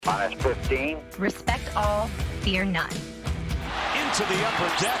Minus 15. Respect all, fear none. Into the upper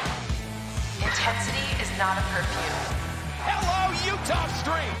deck. Intensity is not a perfume. Hello, Utah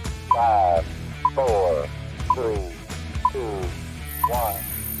Street. 5, 4, 3, 2, 1.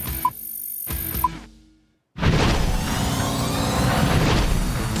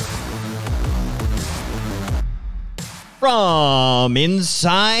 From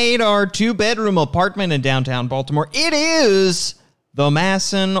inside our two-bedroom apartment in downtown Baltimore, it is the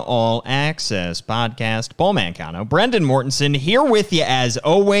Masson All Access Podcast. Paul Mancano, Brendan Mortensen, here with you as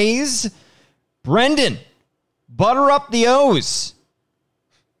always. Brendan, butter up the O's.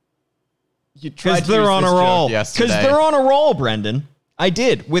 Because they're on a roll. Because they're on a roll, Brendan. I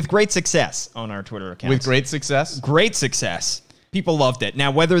did, with great success on our Twitter account. With great success? Great success. People loved it.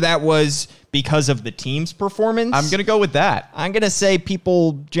 Now, whether that was because of the team's performance, I'm going to go with that. I'm going to say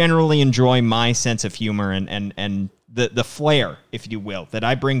people generally enjoy my sense of humor and the flair, if you will, that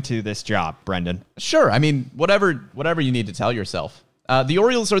I bring to this job, Brendan. Sure. I mean, whatever you need to tell yourself. The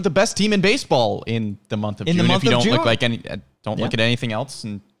Orioles are the best team in baseball in the month of June. If you don't look like look at anything else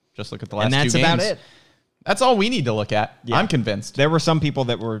and just look at the last 2 games. And that's about it. That's all we need to look at. Yeah. I'm convinced. There were some people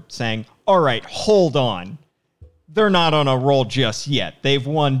that were saying, all right, hold on. They're not on a roll just yet. They've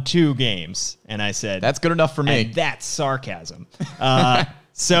won 2 games. And I said, that's good enough for me. And that's sarcasm.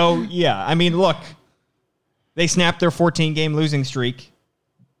 So, yeah, I mean, look, they snapped their 14-game losing streak.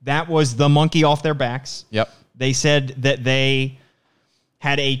 That was the monkey off their backs. Yep. They said that they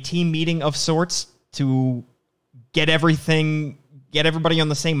had a team meeting of sorts to get everybody on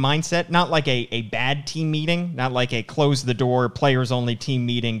the same mindset, not like a bad team meeting, not like a close-the-door, players-only team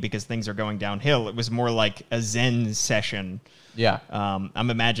meeting because things are going downhill. It was more like a Zen session. Yeah. I'm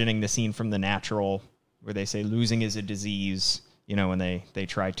imagining the scene from The Natural where they say losing is a disease, when they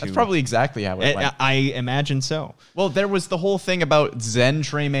try to... That's probably exactly how it went. I imagine so. Well, there was the whole thing about Zen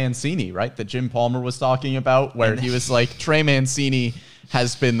Trey Mancini, right, that Jim Palmer was talking about, where he was like, Trey Mancini...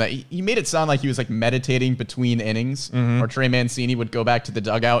 has been that he made it sound like he was like meditating between innings, or Trey Mancini would go back to the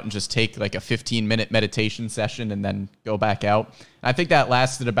dugout and just take like a 15-minute meditation session and then go back out. And I think that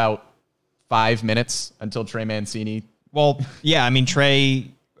lasted about 5 minutes until Trey Mancini. Well, yeah, I mean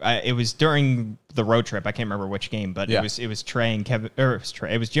Trey. It was during the road trip. I can't remember which game, but it was Trey and Kevin.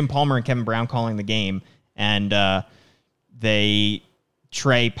 It was Jim Palmer and Kevin Brown calling the game, and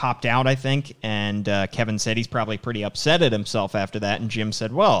Trey popped out, I think, and Kevin said he's probably pretty upset at himself after that. And Jim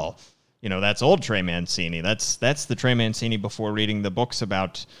said, well, that's old Trey Mancini. That's the Trey Mancini before reading the books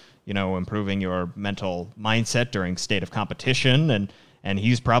about, improving your mental mindset during state of competition. And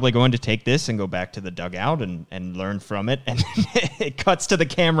he's probably going to take this and go back to the dugout and learn from it. And it cuts to the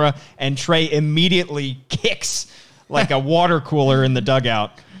camera, and Trey immediately kicks like a water cooler in the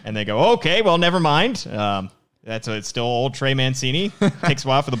dugout. And they go, okay, well, never mind. It's still old Trey Mancini. Takes a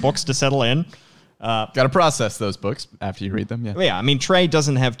while for the books to settle in. Got to process those books after you read them. Yeah. I mean, Trey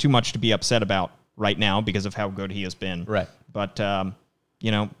doesn't have too much to be upset about right now because of how good he has been. Right. But,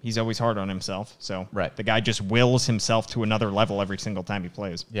 he's always hard on himself. So right. The guy just wills himself to another level every single time he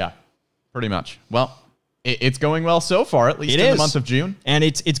plays. Yeah, pretty much. Well, it's going well so far, at least in the month of June. And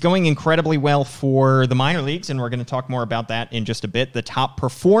it's going incredibly well for the minor leagues, and we're going to talk more about that in just a bit. The top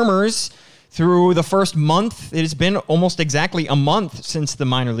performers through the first month. It has been almost exactly a month since the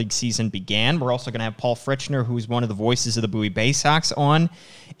minor league season began. We're also going to have Paul Fritchner, who is one of the voices of the Bowie Bay Sox, on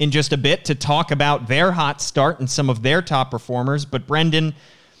in just a bit to talk about their hot start and some of their top performers. But Brendan,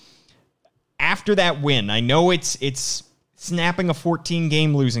 after that win, I know it's snapping a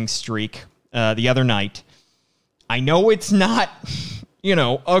 14-game losing streak the other night. I know it's not,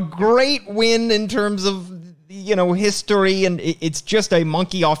 a great win in terms of history, and it's just a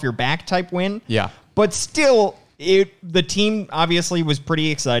monkey off your back type win. Yeah. But still, the team obviously was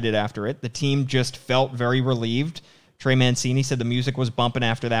pretty excited after it. The team just felt very relieved. Trey Mancini said the music was bumping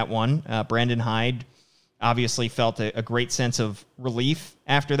after that one. Brandon Hyde obviously felt a great sense of relief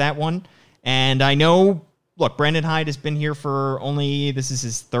after that one. And I know, look, Brandon Hyde has been here for this is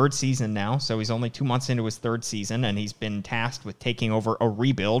his 3rd season now, so he's only 2 months into his 3rd season, and he's been tasked with taking over a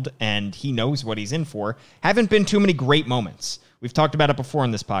rebuild, and he knows what he's in for. Haven't been too many great moments. We've talked about it before in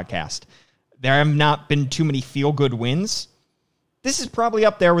this podcast. There have not been too many feel-good wins. This is probably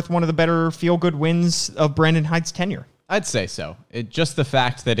up there with one of the better feel-good wins of Brandon Hyde's tenure. I'd say so. Just the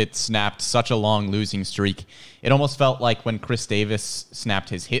fact that it snapped such a long losing streak, it almost felt like when Chris Davis snapped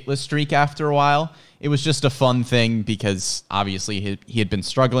his hitless streak after a while. It was just a fun thing because obviously he had been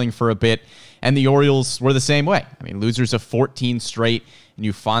struggling for a bit, and the Orioles were the same way. I mean, losers of 14 straight, and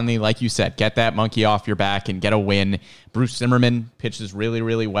you finally, like you said, get that monkey off your back and get a win. Bruce Zimmerman pitches really,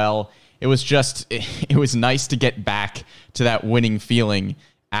 really well. It was nice to get back to that winning feeling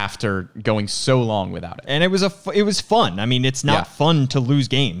after going so long without it. And it was fun. I mean, it's not fun to lose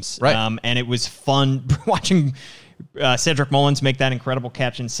games. Right. And it was fun watching Cedric Mullins make that incredible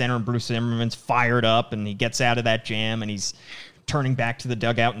catch in center, and Bruce Zimmerman's fired up, and he gets out of that jam, and he's turning back to the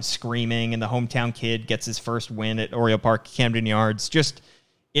dugout and screaming, and the hometown kid gets his first win at Oriole Park, Camden Yards. Just,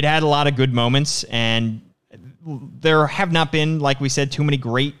 it had a lot of good moments, and there have not been, like we said, too many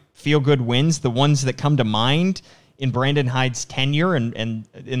great feel-good wins. The ones that come to mind in Brandon Hyde's tenure and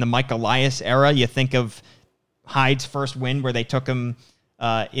in the Mike Elias era, you think of Hyde's first win where they took him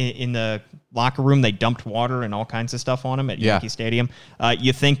in the locker room. They dumped water and all kinds of stuff on him at Yankee Stadium.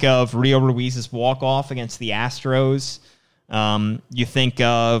 You think of Rio Ruiz's walk-off against the Astros. You think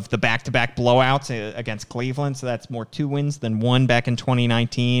of the back-to-back blowouts against Cleveland, so that's more 2 wins than 1 back in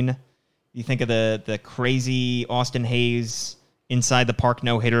 2019. You think of the crazy Austin Hayes inside the park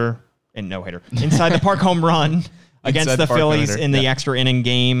no-hitter, inside the park home run against the Phillies in the extra inning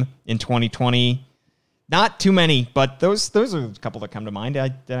game in 2020. Not too many, but those are a couple that come to mind.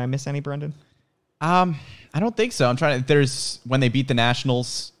 Did I miss any, Brendan? I don't think so. I'm trying to. There's when they beat the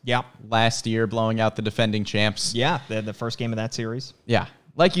Nationals. Last year, blowing out the defending champs. Yeah, the first game of that series. Yeah,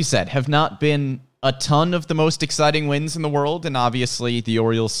 like you said, have not been a ton of the most exciting wins in the world, and obviously the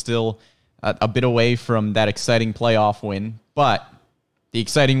Orioles still a bit away from that exciting playoff win, but the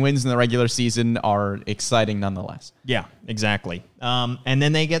exciting wins in the regular season are exciting nonetheless. Yeah, exactly. And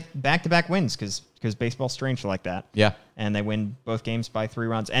then they get back-to-back wins because baseball's strange like that. Yeah. And they win both games by 3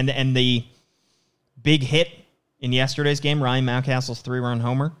 runs. And the big hit in yesterday's game, Ryan Mountcastle's 3-run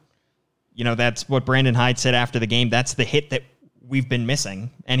homer, that's what Brandon Hyde said after the game. That's the hit that we've been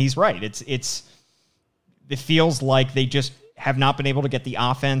missing. And he's right. It feels like they just have not been able to get the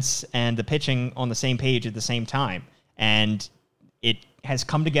offense and the pitching on the same page at the same time. And it has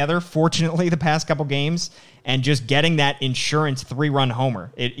come together, fortunately, the past couple games, and just getting that insurance 3-run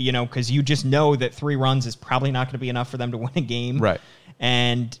homer. Because you just know that 3 runs is probably not going to be enough for them to win a game. Right.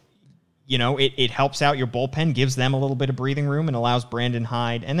 And, it helps out your bullpen, gives them a little bit of breathing room, and allows Brandon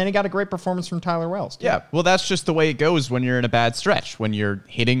Hyde. And then he got a great performance from Tyler Wells, too. Yeah, well, that's just the way it goes when you're in a bad stretch. When you're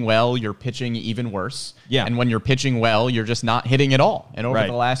hitting well, you're pitching even worse. Yeah. And when you're pitching well, you're just not hitting at all. And over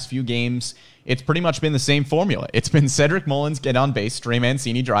the last few games, it's pretty much been the same formula. It's been Cedric Mullins get on base, Trey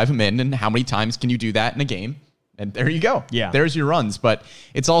Mancini drive him in, and how many times can you do that in a game? And there you go. Yeah. There's your runs. But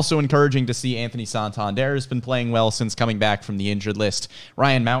it's also encouraging to see Anthony Santander has been playing well since coming back from the injured list.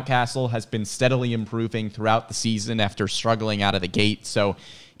 Ryan Mountcastle has been steadily improving throughout the season after struggling out of the gate. So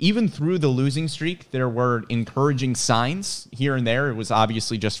even through the losing streak, there were encouraging signs here and there. It was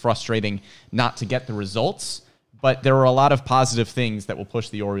obviously just frustrating not to get the results. But there were a lot of positive things that will push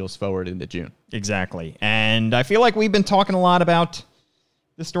the Orioles forward into June. Exactly. And I feel like we've been talking a lot about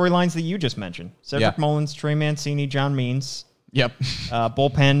the storylines that you just mentioned. Cedric Mullins, Trey Mancini, John Means. Yep.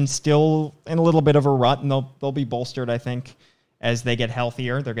 Bullpen still in a little bit of a rut, and they'll be bolstered, I think, as they get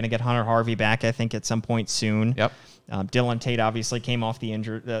healthier. They're going to get Hunter Harvey back, I think, at some point soon. Yep. Dylan Tate obviously came off the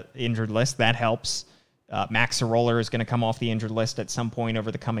injured list. That helps. Max Soroller is going to come off the injured list at some point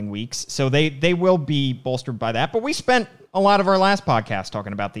over the coming weeks. So they will be bolstered by that. But we spent a lot of our last podcast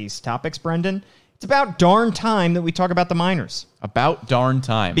talking about these topics, Brendan. It's about darn time that we talk about the minors. About darn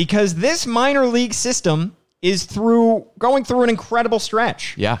time. Because this minor league system is going through an incredible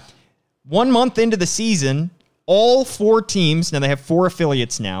stretch. Yeah. 1 month into the season, all 4 teams, now they have 4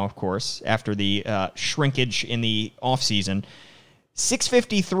 affiliates now, of course, after the shrinkage in the offseason,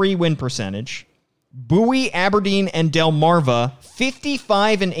 653 win percentage. Bowie, Aberdeen, and Delmarva,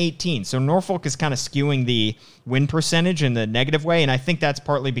 55-18. So Norfolk is kind of skewing the win percentage in the negative way, and I think that's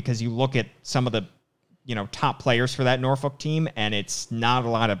partly because you look at some of the top players for that Norfolk team, and it's not a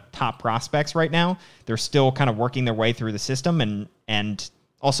lot of top prospects right now. They're still kind of working their way through the system, and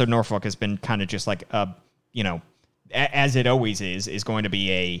also Norfolk has been kind of just like as it always is going to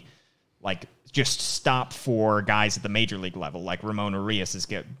be a just stop for guys at the major league level, like Ramon Urias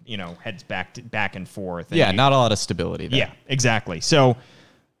heads back and forth. And not a lot of stability there. Yeah, exactly. So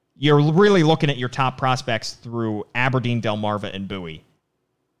you're really looking at your top prospects through Aberdeen, Delmarva, and Bowie.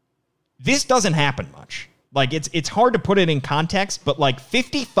 This doesn't happen much. It's hard to put it in context, but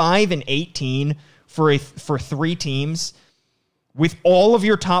 55-18 for 3 teams with all of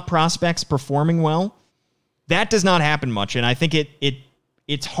your top prospects performing well, that does not happen much. And I think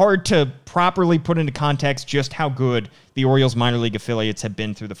it's hard to properly put into context just how good the Orioles minor league affiliates have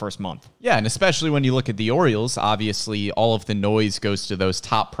been through the first month. Yeah, and especially when you look at the Orioles, obviously all of the noise goes to those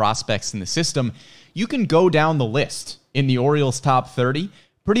top prospects in the system. You can go down the list in the Orioles top 30.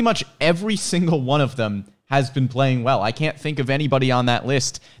 Pretty much every single one of them has been playing well. I can't think of anybody on that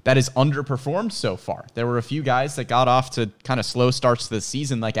list that has underperformed so far. There were a few guys that got off to kind of slow starts to the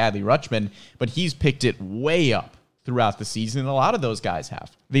season, like Adley Rutschman, but he's picked it way up throughout the season. A lot of those guys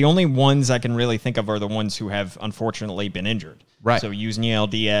have. The only ones I can really think of are the ones who have unfortunately been injured. Right. So Yusniel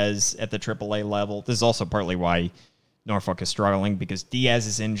Diaz at the AAA level. This is also partly why Norfolk is struggling, because Diaz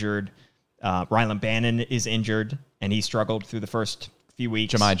is injured. Rylan Bannon is injured, and he struggled through the first few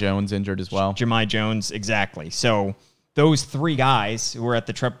weeks. Jahmai Jones injured as well. Jahmai Jones, exactly. So those three guys who are at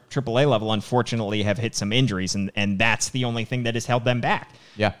the AAA level, unfortunately, have hit some injuries, and that's the only thing that has held them back.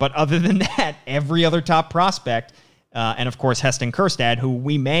 Yeah. But other than that, every other top prospect, and of course Heston Kjerstad, who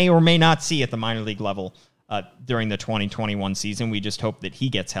we may or may not see at the minor league level during the 2021 season. We just hope that he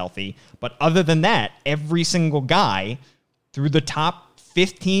gets healthy. But other than that, every single guy through the top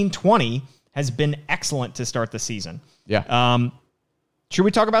 15, 20 has been excellent to start the season. Yeah. Should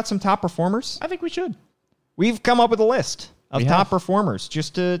we talk about some top performers? I think we should. We've come up with a list of We top have. performers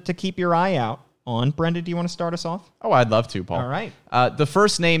just to keep your eye out on. Brendan, do you want to start us off? Oh, I'd love to, Paul. All right. The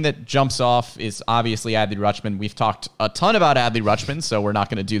first name that jumps off is obviously Adley Rutschman. We've talked a ton about Adley Rutschman, so we're not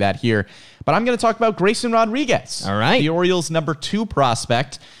going to do that here. But I'm going to talk about Grayson Rodriguez. All right. The Orioles' number 2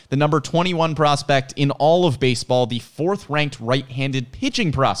 prospect, the number 21 prospect in all of baseball, the 4th-ranked right-handed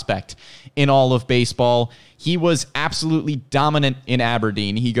pitching prospect in all of baseball. He was absolutely dominant in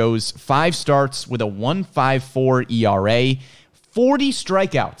Aberdeen. He goes 5 starts with a 1.54 ERA, 40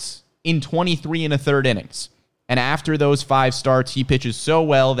 strikeouts in 23 1/3 innings. And after those 5 starts, he pitches so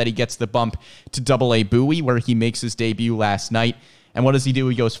well that he gets the bump to AA Bowie, where he makes his debut last night. And what does he do?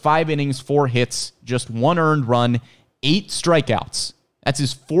 He goes 5 innings, 4 hits, just 1 earned run, 8 strikeouts. That's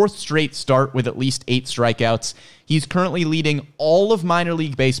his 4th straight start with at least 8 strikeouts. He's currently leading all of minor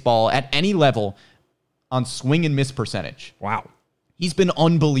league baseball at any level on swing and miss percentage. Wow. He's been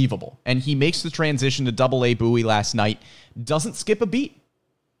unbelievable. And he makes the transition to AA Bowie last night. Doesn't skip a beat.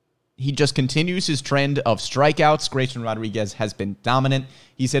 He just continues his trend of strikeouts. Grayson Rodriguez has been dominant.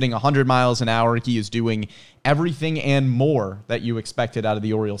 He's hitting 100 miles an hour. He is doing everything and more that you expected out of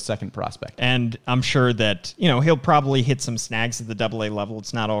the Orioles' second prospect. And I'm sure that, he'll probably hit some snags at the AA level.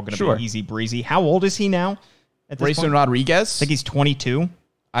 It's not all going to be easy breezy. How old is he now? At this Grayson point? Rodriguez? I think he's 22.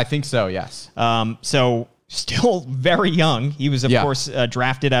 I think so, yes. So still very young. He was, of Yeah. course,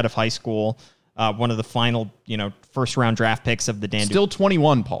 drafted out of high school. One of the final, first-round draft picks of the Dan. Still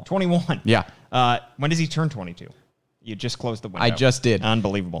 21, Paul. 21. Yeah. When does he turn 22? You just closed the window. I just did.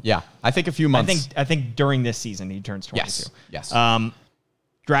 Unbelievable. Yeah. I think a few months. I think during this season he turns 22. Yes.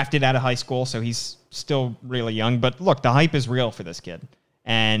 Drafted out of high school, so he's still really young. But look, the hype is real for this kid.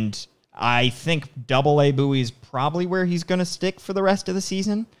 And I think AA Bowie is probably where he's going to stick for the rest of the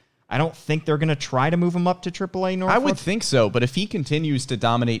season. I don't think they're going to try to move him up to AAA Norfolk. I would think so, but if he continues to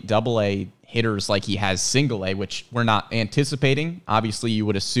dominate AA hitters like he has single A, which we're not anticipating, obviously you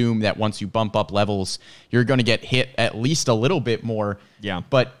would assume that once you bump up levels, you're going to get hit at least a little bit more. Yeah.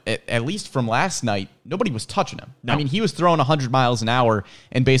 But at least from last night, nobody was touching him. No. I mean, he was throwing 100 miles an hour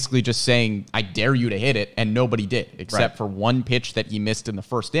and basically just saying, I dare you to hit it, and nobody did, except for one pitch that he missed in the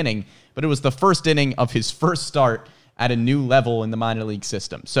first inning. But it was the first inning of his first start at a new level in the minor league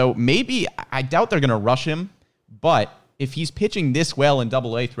system. So maybe, I doubt they're going to rush him, but if he's pitching this well in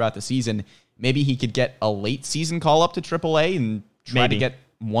AA throughout the season, maybe he could get a late season call up to AAA and try to get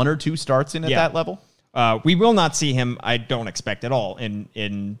 1 or 2 starts in at that level. We will not see him, I don't expect at all,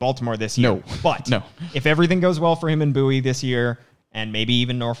 in Baltimore this year. No. But No. if everything goes well for him in Bowie this year, and maybe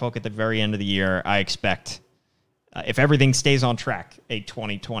even Norfolk at the very end of the year, I expect, if everything stays on track, a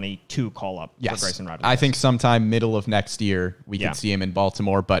 2022 call-up for Grayson Rodriguez. I think sometime middle of next year we Yeah. could see him in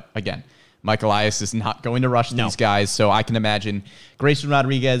Baltimore. But again, Mike Elias is not going to rush these guys, so I can imagine Grayson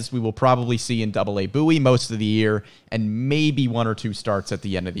Rodriguez we will probably see in AA Bowie most of the year, and maybe 1 or 2 starts at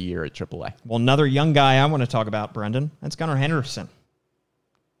the end of the year at AAA. Well, another young guy I want to talk about, Brendan, that's Gunnar Henderson.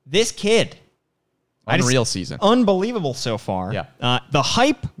 This kid. Unreal season. Unbelievable so far. Yeah. The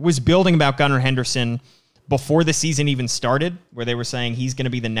hype was building about Gunnar Henderson before the season even started, where they were saying he's going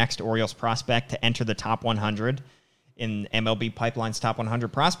to be the next Orioles prospect to enter the top 100 in MLB Pipeline's top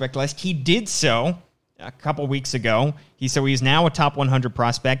 100 prospect list. He did so a couple weeks ago. He's now a top 100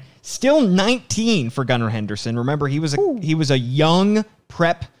 prospect. Still 19 for Gunnar Henderson. Remember, he was a young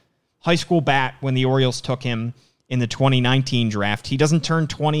prep high school bat when the Orioles took him in the 2019 draft. He doesn't turn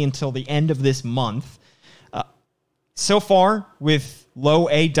 20 until the end of this month. So far, with low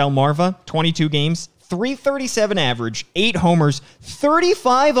A Delmarva, 22 games, 337 average, 8 homers,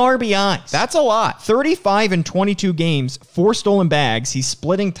 35 RBIs. That's a lot. 35 in 22 games, 4 stolen bags. He's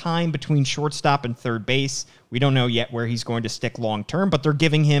splitting time between shortstop and third base. We don't know yet where he's going to stick long term, but they're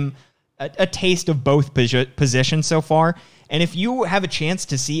giving him a taste of both positions so far. And if you have a chance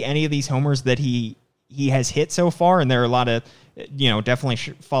to see any of these homers that he has hit so far, and there are a lot of, definitely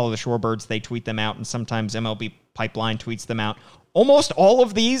follow the Shorebirds. They tweet them out, and sometimes MLB Pipeline tweets them out. Almost all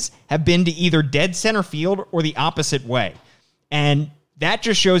of these have been to either dead center field or the opposite way. And that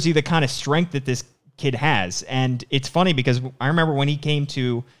just shows you the kind of strength that this kid has. And it's funny because I remember when he came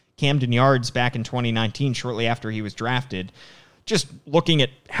to Camden Yards back in 2019, shortly after he was drafted, just looking at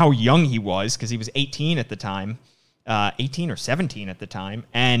how young he was, because he was 18 at the time, 18 or 17 at the time,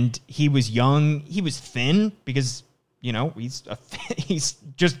 and he was young. He was thin because, he's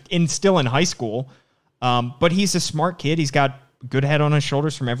just still in high school. But he's a smart kid. He's got good head on his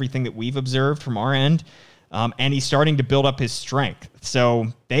shoulders from everything that we've observed from our end. And he's starting to build up his strength. So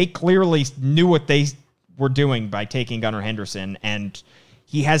they clearly knew what they were doing by taking Gunnar Henderson, and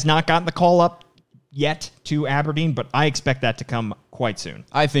he has not gotten the call up yet to Aberdeen, but I expect that to come quite soon.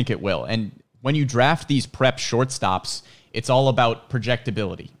 I think it will. And when you draft these prep shortstops, it's all about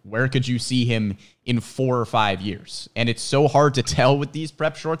projectability. Where could you see him in 4 or 5 years? And it's so hard to tell with these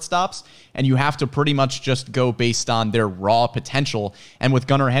prep shortstops, and you have to pretty much just go based on their raw potential. And with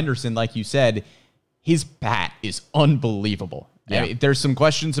Gunnar Henderson, like you said, his bat is unbelievable. Yeah. I mean, there's some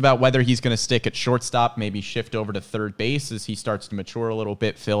questions about whether he's going to stick at shortstop, maybe shift over to third base as he starts to mature a little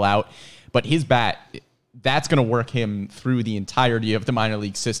bit, fill out. But his bat, that's going to work him through the entirety of the minor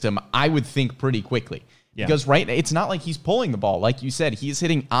league system, I would think, pretty quickly. Yeah. Because, it's not like he's pulling the ball. Like you said, he's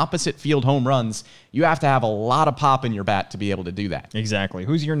hitting opposite field home runs. You have to have a lot of pop in your bat to be able to do that. Exactly.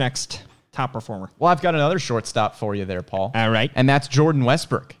 Who's your next top performer? Well, I've got another shortstop for you there, Paul. All right. And that's Jordan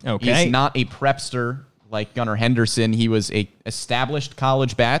Westburg. Okay. He's not a prepster like Gunnar Henderson. He was a established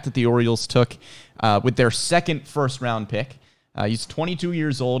college bat that the Orioles took with their second first-round pick. He's 22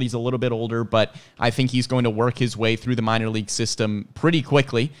 years old. He's a little bit older, but I think he's going to work his way through the minor league system pretty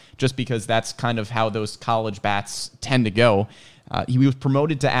quickly, just because that's kind of how those college bats tend to go. He was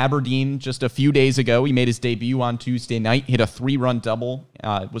promoted to Aberdeen just a few days ago. He made his debut on Tuesday night, hit a 3-run double.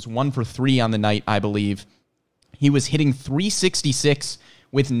 It was 1 for 3 on the night, I believe. He was hitting .366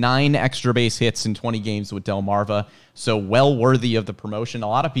 with 9 extra base hits in 20 games with Delmarva, so well worthy of the promotion. A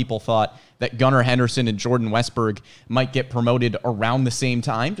lot of people thought that Gunnar Henderson and Jordan Westburg might get promoted around the same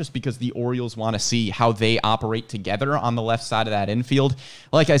time, just because the Orioles want to see how they operate together on the left side of that infield.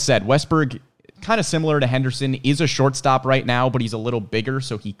 Like I said, Westburg, kind of similar to Henderson, is a shortstop right now, but he's a little bigger,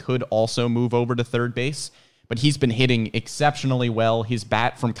 so he could also move over to third base. But he's been hitting exceptionally well. His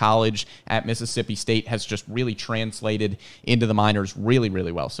bat from college at Mississippi State has just really translated into the minors really,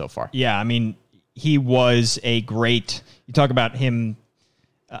 really well so far. Yeah, I mean, he was a great... You talk about him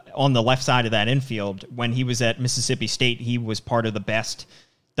on the left side of that infield. When he was at Mississippi State, he was part of the best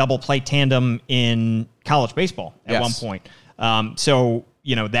double play tandem in college baseball at one point. So,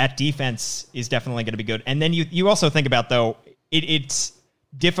 that defense is definitely going to be good. And then you also think about, though, it's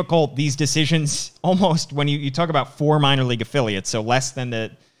difficult, these decisions, almost when you talk about 4 minor league affiliates, so less than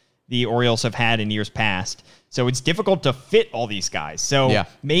the Orioles have had in years past. So it's difficult to fit all these guys. So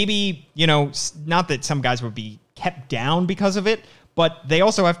maybe, not that some guys would be kept down because of it, but they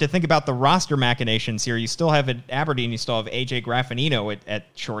also have to think about the roster machinations here. You still have at Aberdeen, you still have AJ Graffinino at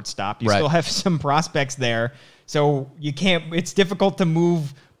shortstop. You still have some prospects there. So it's difficult to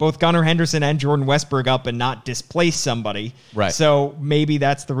move both Gunnar Henderson and Jordan Westburg up and not displace somebody. Right. So maybe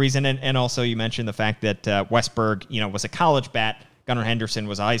that's the reason. And also you mentioned the fact that Westburg, was a college bat. Gunnar Henderson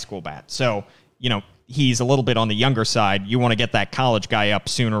was a high school bat. So, he's a little bit on the younger side. You want to get that college guy up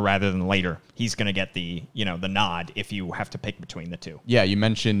sooner rather than later. He's going to get the nod if you have to pick between the two. Yeah, you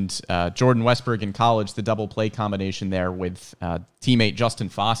mentioned Jordan Westburg in college, the double play combination there with teammate Justin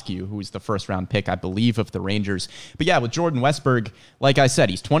Foscue, who was the first-round pick, I believe, of the Rangers. But yeah, with Jordan Westburg, like I said,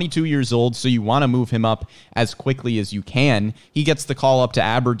 he's 22 years old, so you want to move him up as quickly as you can. He gets the call up to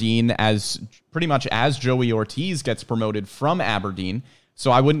Aberdeen pretty much as Joey Ortiz gets promoted from Aberdeen. So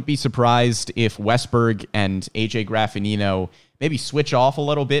I wouldn't be surprised if Westburg and AJ Graffinino maybe switch off a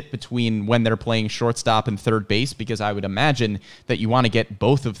little bit between when they're playing shortstop and third base, because I would imagine that you want to get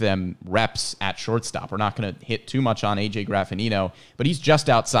both of them reps at shortstop. We're not going to hit too much on AJ Graffinino, but he's just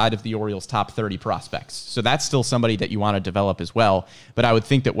outside of the Orioles' top 30 prospects. So that's still somebody that you want to develop as well. But I would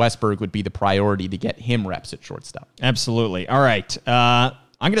think that Westburg would be the priority to get him reps at shortstop. Absolutely. All right. I'm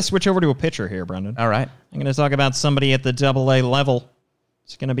going to switch over to a pitcher here, Brendan. All right. I'm going to talk about somebody at the AA level.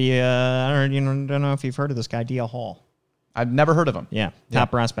 It's going to be, I don't know if you've heard of this guy, DL Hall. I've never heard of him. Yeah,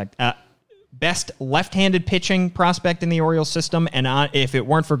 top prospect. Best left-handed pitching prospect in the Orioles system, and if it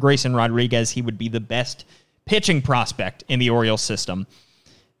weren't for Grayson Rodriguez, he would be the best pitching prospect in the Orioles system.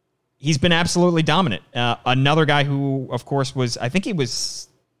 He's been absolutely dominant. Another guy who, of course, was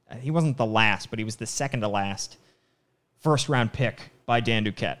he wasn't the last, but he was the second to last first round pick by Dan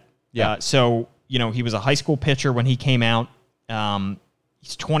Duquette. Yeah. So, he was a high school pitcher when he came out.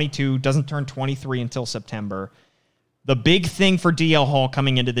 He's 22, doesn't turn 23 until September. The big thing for DL Hall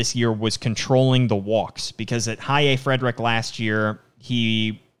coming into this year was controlling the walks, because at High A Frederick last year,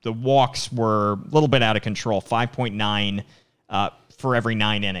 the walks were a little bit out of control, 5.9 for every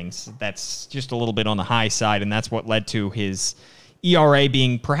 9 innings. That's just a little bit on the high side, and that's what led to his ERA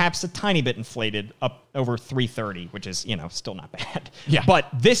being perhaps a tiny bit inflated up over 330, which is, still not bad. Yeah. But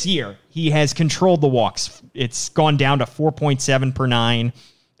this year, he has controlled the walks. It's gone down to 4.7 per 9.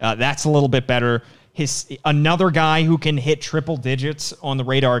 That's a little bit better. Another guy who can hit triple digits on the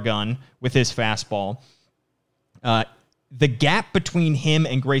radar gun with his fastball. The gap between him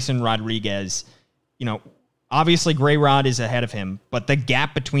and Grayson Rodriguez, obviously Gray Rod is ahead of him, but the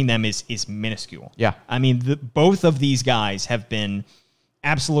gap between them is minuscule. Yeah. I mean, both of these guys have been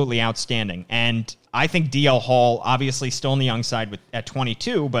absolutely outstanding. And I think DL Hall, obviously still on the young side at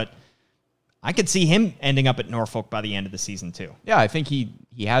 22, but I could see him ending up at Norfolk by the end of the season too. Yeah, I think he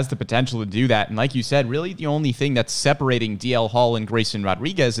has the potential to do that. And like you said, really the only thing that's separating DL Hall and Grayson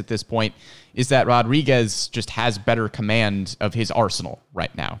Rodriguez at this point is that Rodriguez just has better command of his arsenal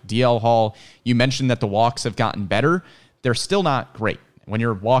right now. DL Hall, you mentioned that the walks have gotten better. They're still not great. When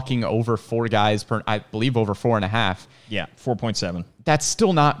you're walking over 4 guys per, I believe over 4.5. Yeah, 4.7. That's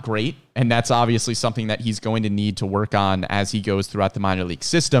still not great. And that's obviously something that he's going to need to work on as he goes throughout the minor league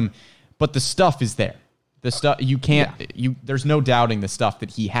system. But the stuff is there. The stuff there's no doubting the stuff that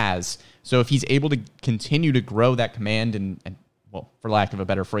he has. So if he's able to continue to grow that command and well, for lack of a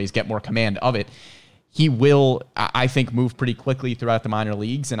better phrase, get more command of it, he will, I think, move pretty quickly throughout the minor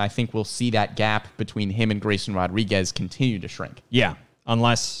leagues. And I think we'll see that gap between him and Grayson Rodriguez continue to shrink. Yeah,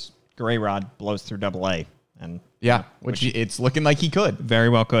 unless Gray Rod blows through AA. And yeah, which it's looking like he could. Very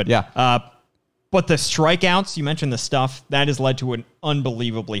well could. Yeah. But the strikeouts, you mentioned the stuff, that has led to an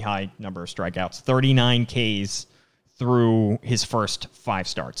unbelievably high number of strikeouts. 39 Ks through his first 5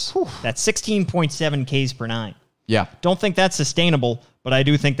 starts. Whew. That's 16.7 Ks per 9. Yeah. Don't think that's sustainable, but I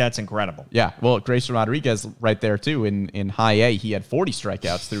do think that's incredible. Yeah. Well, Grayson Rodriguez right there, too. In High A, he had 40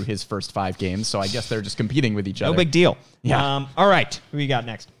 strikeouts through his first 5 games, so I guess they're just competing with each other. No big deal. Yeah. All right. Who you got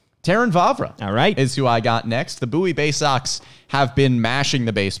next? Terrin Vavra, all right, is who I got next. The Bowie Bay Sox have been mashing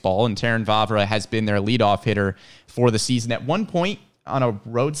the baseball, and Terrin Vavra has been their leadoff hitter for the season. At one point on a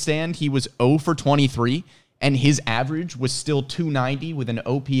road stand, he was 0 for 23, and his average was still 290 with an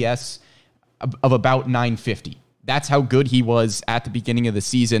OPS of about 950. That's how good he was at the beginning of the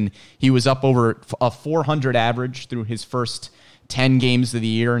season. He was up over a 400 average through his first 10 games of the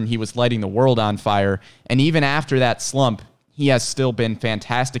year, and he was lighting the world on fire. And even after that slump, he has still been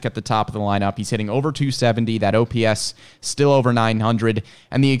fantastic at the top of the lineup. He's hitting over 270. That OPS still over 900.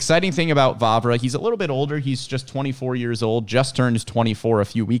 And the exciting thing about Vavra, he's a little bit older. He's just 24 years old, just turned 24 a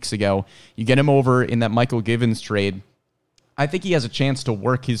few weeks ago. You get him over in that Michael Givens trade. I think he has a chance to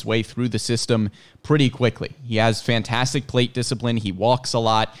work his way through the system pretty quickly. He has fantastic plate discipline. He walks a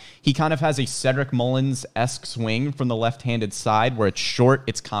lot. He kind of has a Cedric Mullins-esque swing from the left-handed side where it's short,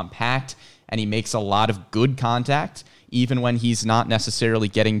 it's compact, and he makes a lot of good contact. Even when he's not necessarily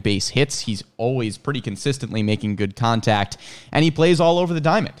getting base hits, he's always pretty consistently making good contact. And he plays all over the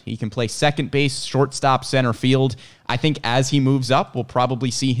diamond. He can play second base, shortstop, center field. I think as he moves up, we'll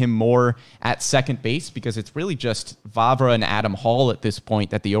probably see him more at second base because it's really just Vavra and Adam Hall at this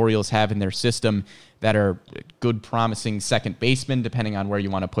point that the Orioles have in their system that are good, promising second basemen, depending on where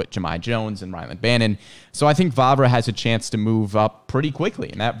you want to put Jahmai Jones and Ryland Bannon. So I think Vavra has a chance to move up pretty quickly,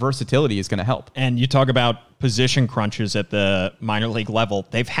 and that versatility is going to help. And you talk about position crunches at the minor league level.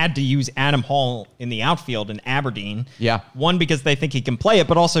 They've had to use Adam Hall in the outfield in Aberdeen. Yeah. One, because they think he can play it,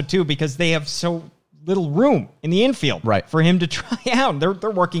 but also, two, because they have so little room in the infield for him to try out.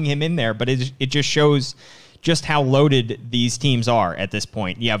 They're working him in there, but it just shows just how loaded these teams are at this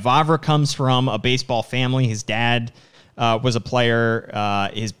point. Yeah, Vavra comes from a baseball family. His dad was a player.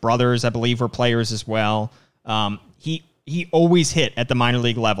 His brothers, I believe, were players as well. He always hit at the minor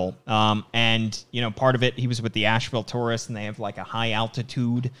league level. And, part of it, he was with the Asheville Tourists, and they have like a high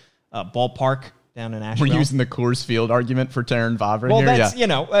altitude ballpark down in Asheville. We're using the Coors Field argument for Terrin Vavra well, here.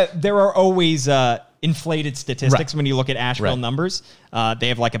 That's, there are always inflated statistics when you look at Asheville numbers. They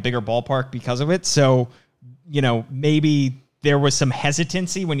have like a bigger ballpark because of it. So, maybe there was some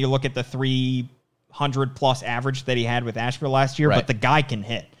hesitancy when you look at the 300 plus average that he had with Asheville last year, but the guy can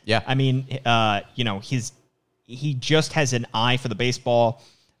hit. Yeah. I mean, he just has an eye for the baseball.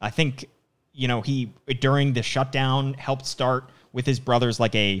 I think, he, during the shutdown, helped start with his brothers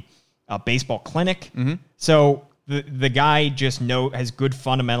like a baseball clinic. Mm-hmm. So the guy just has good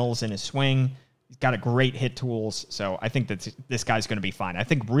fundamentals in his swing. He's got a great hit tools. So I think that this guy's going to be fine. I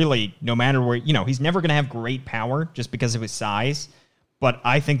think really no matter where, he's never going to have great power just because of his size. But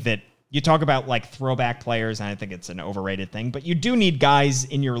I think that you talk about like throwback players, and I think it's an overrated thing, but you do need guys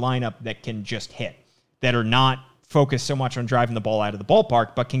in your lineup that can just hit, that are not focused so much on driving the ball out of the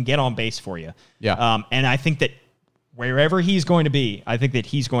ballpark, but can get on base for you. Yeah. And I think that wherever he's going to be, I think that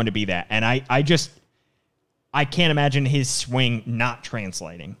he's going to be that. And I can't imagine his swing not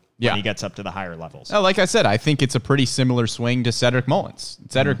translating when he gets up to the higher levels. Like I said, I think it's a pretty similar swing to Cedric Mullins.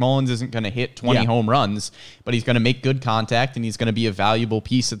 Cedric Mullins isn't going to hit 20 home runs, but he's going to make good contact, and he's going to be a valuable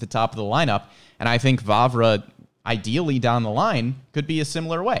piece at the top of the lineup. And I think Vavra, ideally down the line, could be a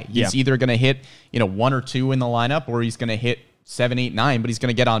similar way. He's either going to hit 1 or 2 in the lineup, or he's going to hit 7, 8, 9, but he's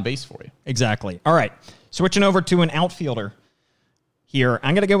going to get on base for you. Exactly. All right. Switching over to an outfielder here,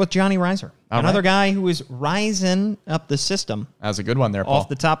 I'm going to go with Johnny Reiser. Another guy who is rising up the system. That's a good one there, Paul. Off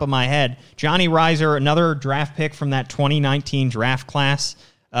the top of my head. Johnny Reiser, another draft pick from that 2019 draft class.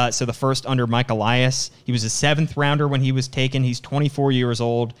 So the first under Mike Elias. He was a 7th rounder when he was taken. He's 24 years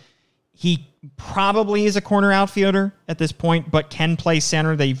old. He probably is a corner outfielder at this point, but can play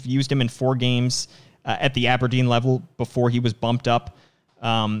center. They've used him in 4 games at the Aberdeen level before he was bumped up.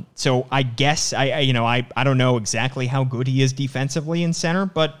 So I guess I don't know exactly how good he is defensively in center,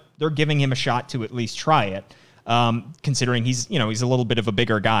 but they're giving him a shot to at least try it. Considering he's a little bit of a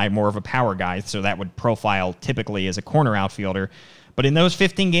bigger guy, more of a power guy, so that would profile typically as a corner outfielder. But in those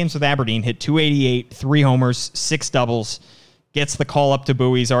 15 games with Aberdeen, hit .288, 3 homers, 6 doubles. Gets the call up to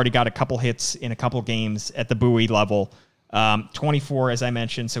Bowie. He's already got a couple hits in a couple games at the Bowie level. 24, as I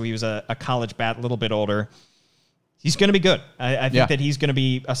mentioned, so he was a college bat, a little bit older. He's going to be good. I think that he's going to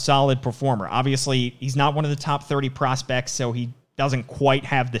be a solid performer. Obviously, he's not one of the top 30 prospects, so he doesn't quite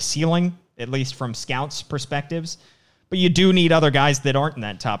have the ceiling, at least from scouts' perspectives. But you do need other guys that aren't in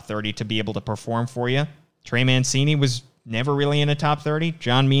that top 30 to be able to perform for you. Trey Mancini was never really in a top 30.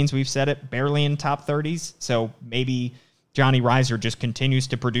 John Means, we've said it, barely in top 30s. So maybe Johnny Reiser just continues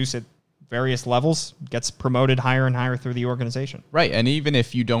to produce at various levels, gets promoted higher and higher through the organization. Right, and even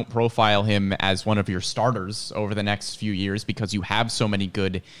if you don't profile him as one of your starters over the next few years because you have so many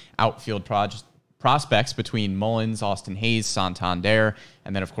good outfield prospects between Mullins, Austin Hayes, Santander,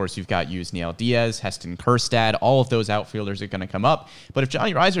 and then, of course, you've got Yusniel Diaz, Heston Kjerstad. All of those outfielders are going to come up. But if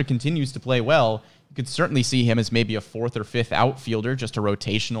Johnny Reiser continues to play well, you could certainly see him as maybe a 4th or 5th outfielder, just a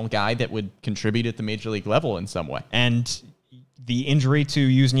rotational guy that would contribute at the major league level in some way. And the injury to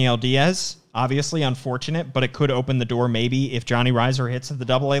Yusniel Diaz, obviously unfortunate, but it could open the door maybe if Johnny Reiser hits at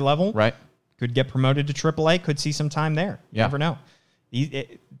the AA level. Right. Could get promoted to AAA, could see some time there. You Yeah. never know.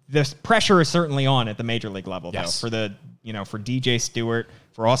 The pressure is certainly on at the major league level, Yes. though, for DJ Stewart,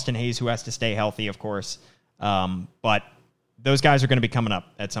 for Austin Hayes, who has to stay healthy, of course. But those guys are going to be coming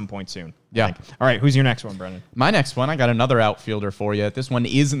up at some point soon. Yeah. I think. All right, who's your next one, Brendan? My next one, I got another outfielder for you. This one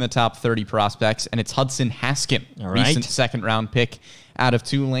is in the top 30 prospects, and it's Hudson Haskin. All right. Recent 2nd-round pick out of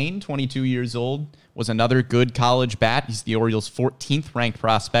Tulane, 22 years old, was another good college bat. He's the Orioles' 14th ranked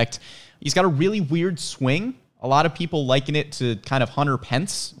prospect. He's got a really weird swing. A lot of people liken it to kind of Hunter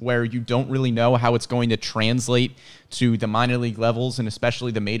Pence, where you don't really know how it's going to translate to the minor league levels and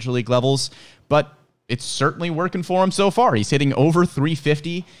especially the major league levels. But it's certainly working for him so far. He's hitting over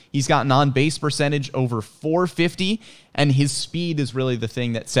 350. He's got an on-base percentage over 450, and his speed is really the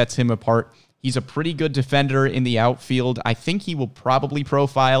thing that sets him apart. He's a pretty good defender in the outfield. I think he will probably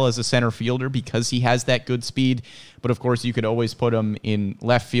profile as a center fielder because he has that good speed. But of course, you could always put him in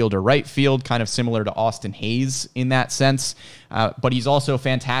left field or right field, kind of similar to Austin Hayes in that sense. But he's also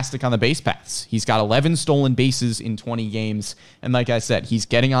fantastic on the base paths. He's got 11 stolen bases in 20 games. And like I said, he's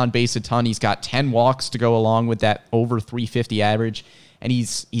getting on base a ton. He's got 10 walks to go along with that over 350 average. And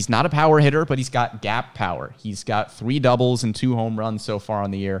he's not a power hitter, but he's got gap power. He's got 3 doubles and 2 home runs so far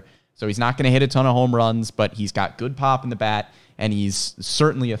on the year. So he's not going to hit a ton of home runs, but he's got good pop in the bat, and he's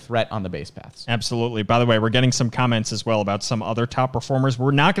certainly a threat on the base paths. Absolutely. By the way, we're getting some comments as well about some other top performers. We're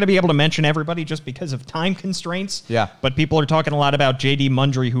not going to be able to mention everybody just because of time constraints. Yeah. But people are talking a lot about J.D.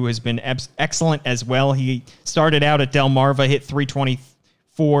 Mundry, who has been excellent as well. He started out at Delmarva, hit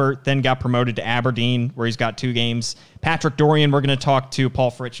 .324, then got promoted to Aberdeen, where he's got 2 games. Patrick Dorian, we're going to talk to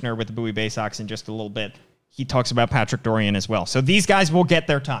Paul Fritchner with the Bowie Bay Sox in just a little bit. He talks about Patrick Dorian as well. So these guys will get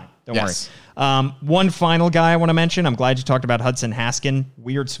their time. Don't worry. One final guy I want to mention. I'm glad you talked about Hudson Haskin.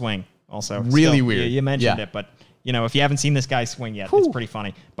 Weird swing also. Really Still, weird. You mentioned Yeah. it, but if you haven't seen this guy swing yet, it's pretty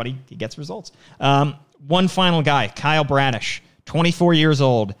funny. But he gets results. One final guy, Kyle Bradish, 24 years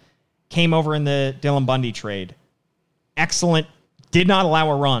old, came over in the Dylan Bundy trade. Excellent. Did not allow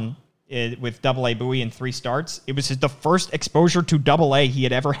a run with Double-A Bowie in 3 starts. It was the first exposure to Double-A he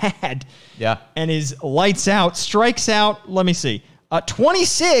had ever had. Yeah. And his lights out, strikes out, let me see,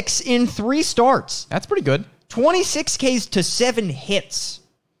 26 in 3 starts. That's pretty good. 26 Ks to 7 hits.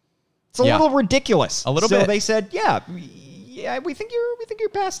 It's a Yeah. little ridiculous. A little so bit. they said, yeah, we think you're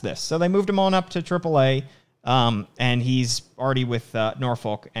past this. So they moved him on up to AAA. And he's already with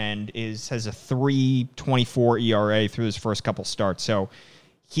Norfolk and has a 3.24 ERA through his first couple starts. So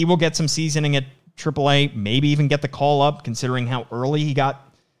he will get some seasoning at AAA, maybe even get the call up, considering how early he got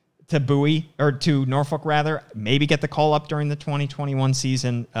to Norfolk rather. Maybe get the call up during the 2021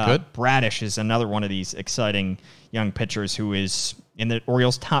 season. Good. Bradish is another one of these exciting young pitchers who is in the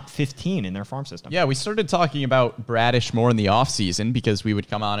Orioles' top 15 in their farm system. Yeah, we started talking about Bradish more in the offseason because we would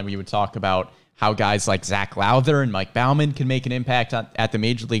come on and we would talk about how guys like Zach Lowther and Mike Baumann can make an impact at the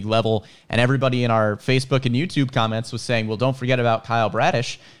major league level. And everybody in our Facebook and YouTube comments was saying, well, don't forget about Kyle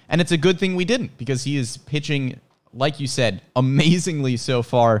Bradish. And it's a good thing we didn't, because he is pitching, like you said, amazingly so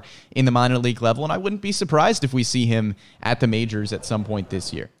far in the minor league level. And I wouldn't be surprised if we see him at the majors at some point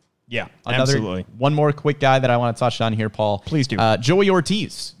this year. Yeah, absolutely. One more quick guy that I want to touch on here, Paul. Please do. Joey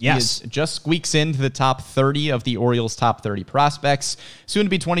Ortiz. Yes. He just squeaks into the top 30 of the Orioles' top 30 prospects. Soon to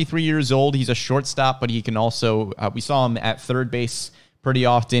be 23 years old. He's a shortstop, but he can also, we saw him at third base pretty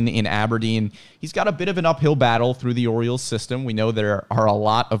often in Aberdeen. He's got a bit of an uphill battle through the Orioles system. We know there are a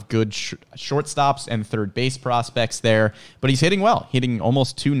lot of good shortstops and third base prospects there, but he's hitting well, hitting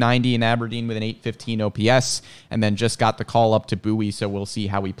almost 290 in Aberdeen with an 815 OPS, and then just got the call up to Bowie, so we'll see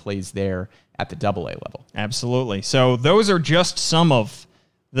how he plays there at the Double-A level. Absolutely. So those are just some of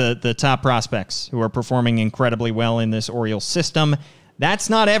the top prospects who are performing incredibly well in this Orioles system.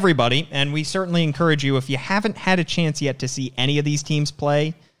 That's not everybody, and we certainly encourage you, if you haven't had a chance yet to see any of these teams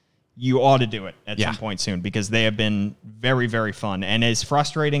play, you ought to do it at some point soon, because they have been very, very fun. And as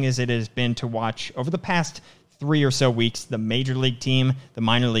frustrating as it has been to watch over the past 3 or so weeks, the major league team, the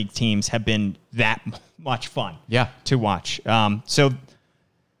minor league teams have been that much fun to watch. So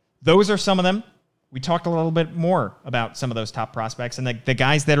those are some of them. We talked a little bit more about some of those top prospects and the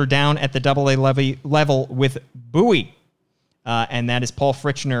guys that are down at the Double-A level with Bowie. And that is Paul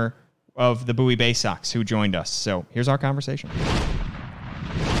Fritchner of the Bowie Bay Sox, who joined us. So here's our conversation.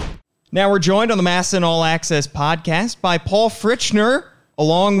 Now we're joined on the MASN All Access podcast by Paul Fritchner,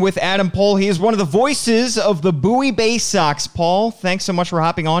 along with Adam Pohl. He is one of the voices of the Bowie Bay Sox. Paul, thanks so much for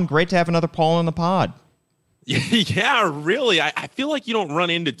hopping on. Great to have another Paul on the pod. Yeah, really. I feel like you don't run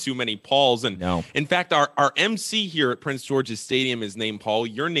into too many Pauls. And no. In fact, our MC here at Prince George's Stadium is named Paul.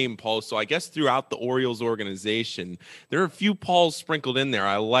 You're named Paul. So I guess throughout the Orioles organization, there are a few Pauls sprinkled in there.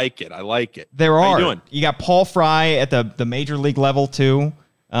 I like it. There are. How you doing? You got Paul Fry at the major league level, too.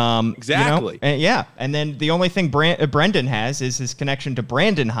 Exactly. And then the only thing Brendan has is his connection to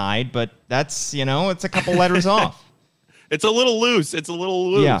Brandon Hyde, but that's, it's a couple letters off. It's a little loose.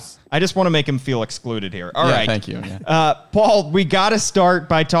 Yeah. I just want to make him feel excluded here. All right. Thank you. Yeah. Paul, we got to start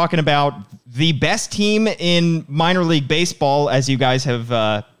by talking about the best team in minor league baseball, as you guys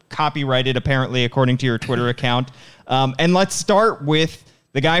have copyrighted, apparently, according to your Twitter account. And let's start with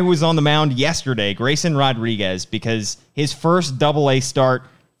the guy who was on the mound yesterday, Grayson Rodriguez, because his first Double-A start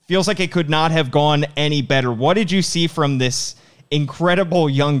feels like it could not have gone any better. What did you see from this incredible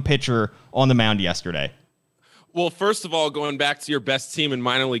young pitcher on the mound yesterday? Well, first of all, going back to your best team in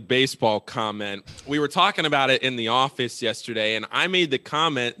minor league baseball comment, we were talking about it in the office yesterday, and I made the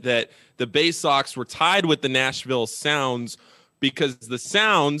comment that the Bay Sox were tied with the Nashville Sounds because the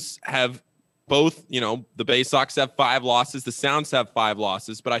Sounds have both, the Bay Sox have 5 losses, the Sounds have 5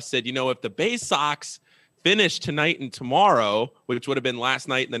 losses. But I said, if the Bay Sox finish tonight and tomorrow, which would have been last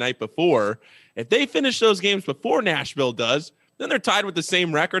night and the night before, if they finish those games before Nashville does, then they're tied with the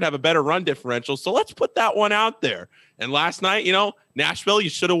same record, have a better run differential. So let's put that one out there. And last night, Nashville,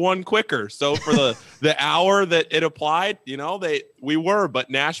 you should have won quicker. So for the hour that it applied, we were, but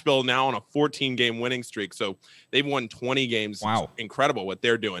Nashville now on a 14-game winning streak. So they've won 20 games. Wow. It's incredible what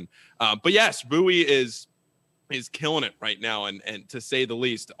they're doing. But yes, Bowie is killing it right now. And to say the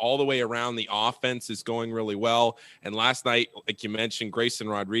least, all the way around, the offense is going really well. And last night, like you mentioned, Grayson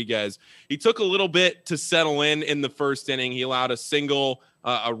Rodriguez, he took a little bit to settle in the first inning. He allowed a single,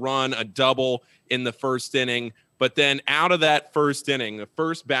 a run, a double in the first inning. But then out of that first inning, the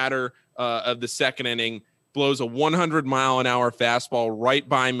first batter of the second inning blows a 100-mile-an-hour fastball right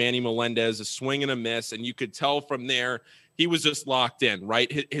by Manny Melendez, a swing and a miss. And you could tell from there, he was just locked in,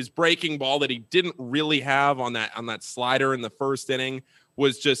 right? His breaking ball that he didn't really have on that slider in the first inning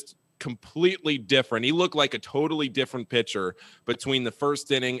was just completely different. He looked like a totally different pitcher between the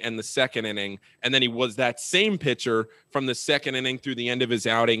first inning and the second inning. And then he was that same pitcher from the second inning through the end of his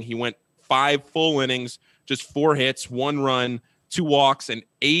outing. He went 5 full innings, just 4 hits, 1 run, 2 walks, and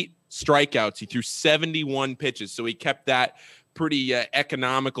 8 strikeouts. He threw 71 pitches. So he kept that pretty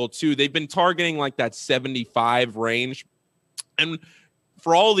economical too. They've been targeting like that 75 range. And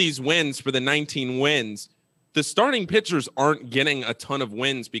for all these wins, for the 19 wins, the starting pitchers aren't getting a ton of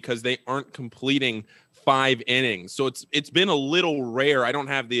wins because they aren't completing 5 innings. So it's been a little rare. I don't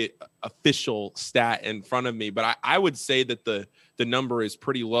have the official stat in front of me, but I would say that the number is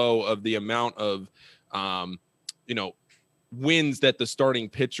pretty low of the amount of, wins that the starting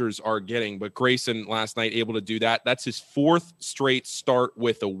pitchers are getting. But Grayson last night able to do that. That's his 4th straight start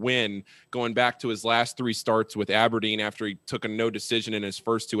with a win, going back to his last 3 starts with Aberdeen after he took a no decision in his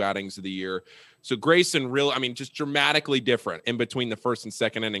first 2 outings of the year. So Grayson just dramatically different in between the first and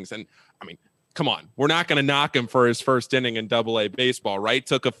second innings. And come on, we're not going to knock him for his first inning in Double-A baseball, right?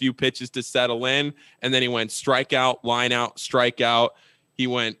 Took a few pitches to settle in, and then he went strikeout, line out, strikeout. He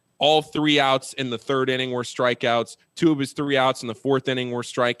went all 3 outs in the 3rd inning were strikeouts. 2 of his 3 outs in the 4th inning were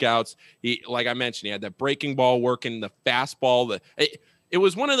strikeouts. He, like I mentioned, he had that breaking ball working, the fastball. It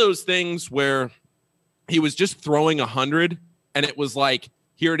was one of those things where he was just throwing 100, and it was like,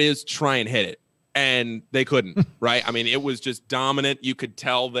 here it is, try and hit it. And they couldn't, right? It was just dominant. You could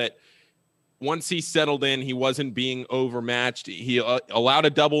tell that once he settled in, he wasn't being overmatched. He allowed a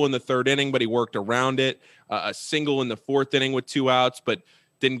double in the 3rd inning, but he worked around it. A single in the 4th inning with 2 outs, but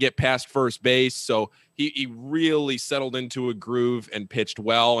didn't get past first base. So he really settled into a groove and pitched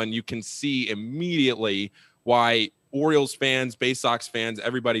well. And you can see immediately why Orioles fans, Bay Sox fans,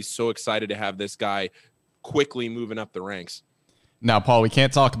 everybody's so excited to have this guy quickly moving up the ranks. Now, Paul, we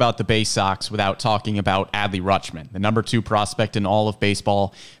can't talk about the Bay Sox without talking about Adley Rutschman, the number 2 prospect in all of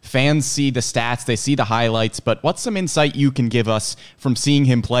baseball. Fans see the stats, they see the highlights, but what's some insight you can give us from seeing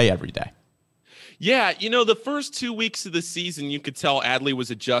him play every day? Yeah, the first 2 weeks of the season, you could tell Adley was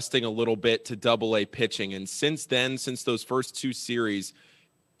adjusting a little bit to Double-A pitching. And since then, since those first 2 series,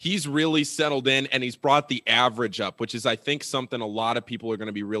 he's really settled in and he's brought the average up, which is, I think, something a lot of people are going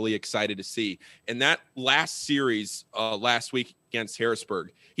to be really excited to see. In that last series last week against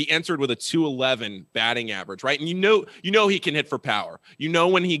Harrisburg, he entered with a 211 batting average, right? And you know he can hit for power.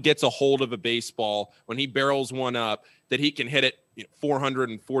 When he gets a hold of a baseball, when he barrels one up, that he can hit it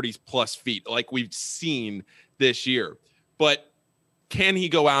 440 plus feet like we've seen this year. But can he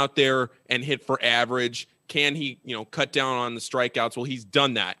go out there and hit for average? Can he, cut down on the strikeouts? Well, he's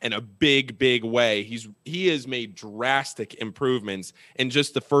done that in a big, big way. He has made drastic improvements in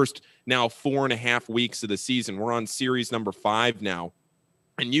just the first now 4.5 weeks of the season. We're on series number 5 now.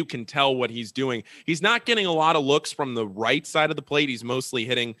 And you can tell what he's doing. He's not getting a lot of looks from the right side of the plate. He's mostly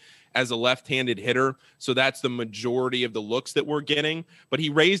hitting as a left-handed hitter. So that's the majority of the looks that we're getting. But he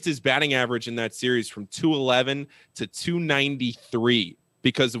raised his batting average in that series from 211 to 293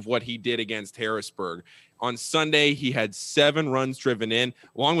 because of what he did against Harrisburg. On Sunday, he had 7 runs driven in,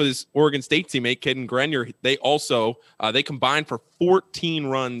 along with his Oregon State teammate, Caden Grenier. They also they combined for 14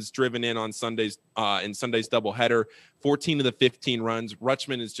 runs driven in on Sunday's doubleheader. 14 of the 15 runs.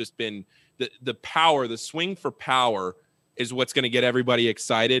 Rutschman has just been the power, the swing for power is what's going to get everybody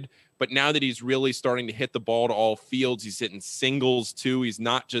excited. But now that he's really starting to hit the ball to all fields, he's hitting singles too. He's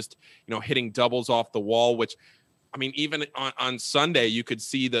not just hitting doubles off the wall, which. Even on Sunday, you could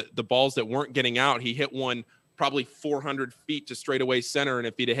see the balls that weren't getting out. He hit one probably 400 feet to straightaway center, and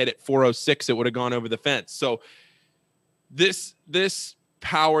if he'd have hit it 406, it would have gone over the fence. So this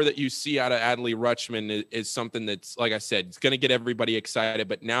power that you see out of Adley Rutschman is something that's, like I said, it's going to get everybody excited.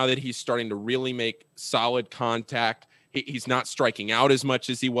 But now that he's starting to really make solid contact, he's not striking out as much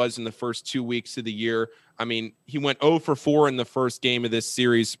as he was in the first 2 weeks of the year. He went 0 for 4 in the first game of this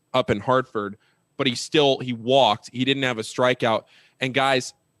series up in Hartford. But he walked. He didn't have a strikeout. And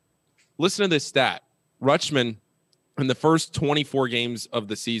guys, listen to this stat. Rutschman, in the first 24 games of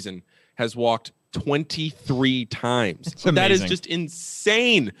the season, has walked 23 times. That is just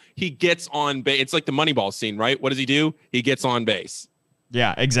insane. He gets on base. It's like the Moneyball scene, right? What does he do? He gets on base.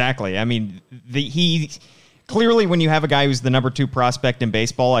 Yeah, exactly. He clearly, when you have a guy who's the number 2 prospect in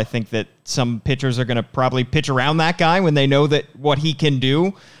baseball, I think that some pitchers are going to probably pitch around that guy when they know that what he can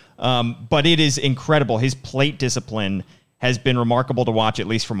do. But it is incredible. His plate discipline has been remarkable to watch, at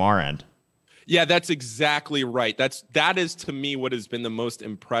least from our end. Yeah, that's exactly right. That is to me what has been the most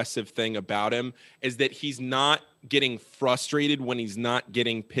impressive thing about him is that he's not getting frustrated when he's not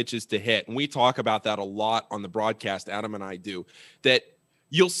getting pitches to hit. And we talk about that a lot on the broadcast, Adam and I do, that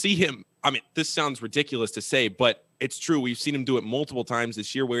you'll see him. This sounds ridiculous to say, but It's true. We've seen him do it multiple times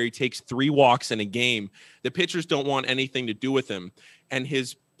this year where he takes 3 walks in a game. The pitchers don't want anything to do with him. And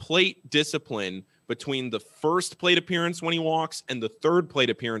his plate discipline between the first plate appearance when he walks and the third plate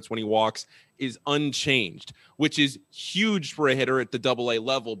appearance when he walks is unchanged, which is huge for a hitter at the AA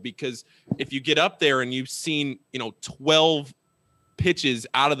level, because if you get up there and you've seen, 12 pitches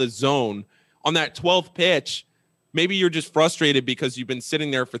out of the zone on that 12th pitch, maybe you're just frustrated because you've been sitting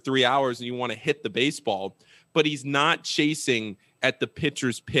there for 3 hours and you want to hit the baseball, but he's not chasing at the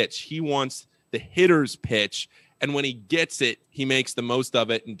pitcher's pitch. He wants the hitter's pitch. And when he gets it, he makes the most of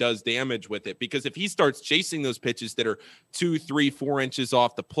it and does damage with it. Because if he starts chasing those pitches that are 2, 3, 4 inches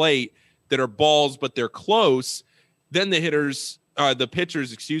off the plate, that are balls, but they're close, then the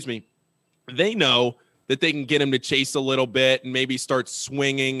pitchers, they know that they can get him to chase a little bit and maybe start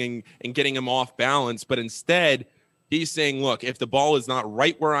swinging and getting him off balance. But instead, he's saying, look, if the ball is not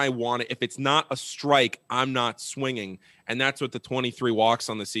right where I want it, if it's not a strike, I'm not swinging. And that's what the 23 walks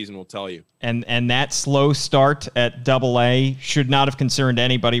on the season will tell you. And that slow start at AA should not have concerned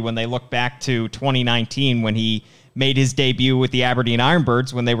anybody when they look back to 2019 when he made his debut with the Aberdeen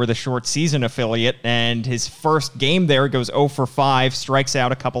Ironbirds when they were the short season affiliate. And his first game there goes 0 for 5, strikes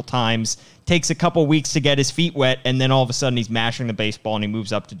out a couple times, takes a couple weeks to get his feet wet, and then all of a sudden he's mashing the baseball and he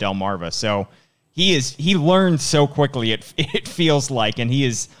moves up to Delmarva. So he learned so quickly, it feels like, and he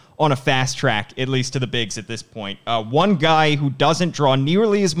is on a fast track, at least to the bigs at this point. One guy who doesn't draw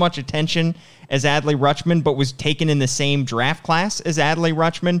nearly as much attention as Adley Rutschman, but was taken in the same draft class as Adley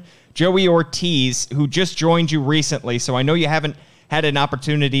Rutschman, Joey Ortiz, who just joined you recently, so I know you haven't had an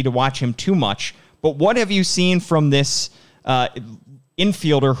opportunity to watch him too much, but what have you seen from this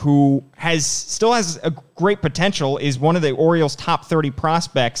infielder who still has a great potential, is one of the Orioles' top 30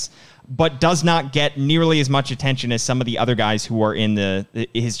 prospects, but does not get nearly as much attention as some of the other guys who are in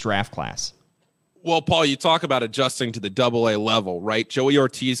his draft class? Well, Paul, you talk about adjusting to the AA level, right? Joey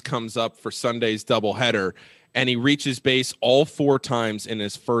Ortiz comes up for Sunday's doubleheader, and he reaches base all 4 times in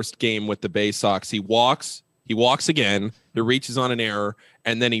his first game with the Bay Sox. He walks again, he reaches on an error,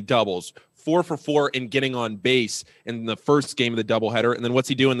 and then he doubles. 4 for 4 in getting on base in the first game of the doubleheader. And then what's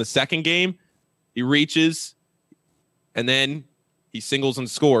he do in the second game? He reaches, and then he singles and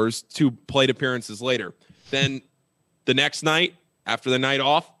scores 2 plate appearances later. Then the next night, after the night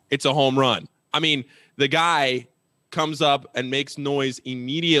off, it's a home run. I mean, the guy comes up and makes noise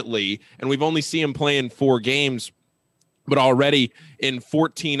immediately, and we've only seen him play in 4 games, but already in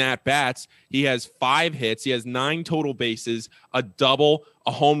 14 at-bats, he has 5 hits. He has 9 total bases, a double,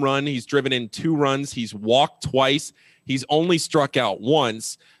 a home run. He's driven in 2 runs. He's walked twice. He's only struck out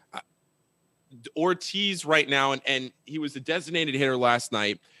once. Ortiz right now, and he was a designated hitter last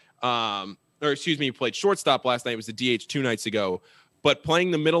night, he played shortstop last night. It was the DH 2 nights ago. But playing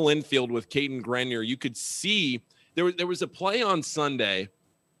the middle infield with Caden Grenier, you could see there was a play on Sunday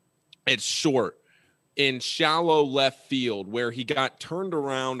at short in shallow left field where he got turned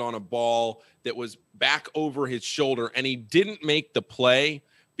around on a ball that was back over his shoulder, and he didn't make the play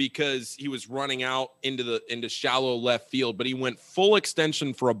because he was running out into shallow left field, but he went full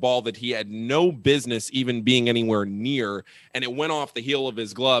extension for a ball that he had no business even being anywhere near, and it went off the heel of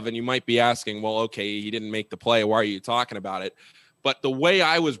his glove. And you might be asking, well, okay, he didn't make the play, why are you talking about it? But the way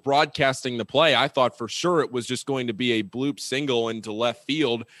I was broadcasting the play, I thought for sure it was just going to be a bloop single into left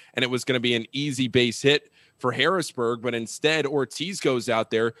field, and it was going to be an easy base hit for Harrisburg. But instead, Ortiz goes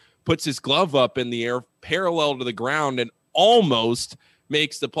out there, puts his glove up in the air parallel to the ground, and almost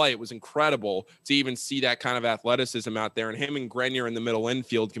makes the play. It was incredible to even see that kind of athleticism out there. And him and Grenier in the middle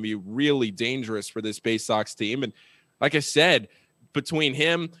infield can be really dangerous for this Bay Sox team. And like I said, between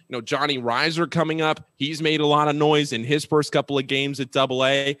him, Johnny Reiser coming up, he's made a lot of noise in his first couple of games at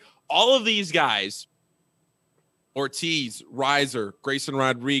AA. All of these guys, Ortiz, Reiser, Grayson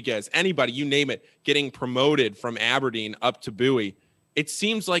Rodriguez, anybody, you name it, getting promoted from Aberdeen up to Bowie, it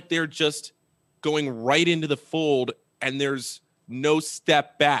seems like they're just going right into the fold, and there's no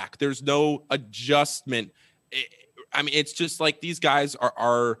step back. There's no adjustment. I mean, it's just like these guys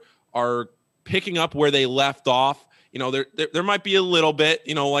are picking up where they left off. There might be a little bit,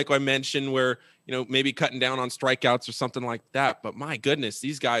 like I mentioned, where, maybe cutting down on strikeouts or something like that. But my goodness,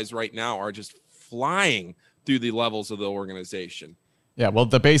 these guys right now are just flying through the levels of the organization. Yeah, well,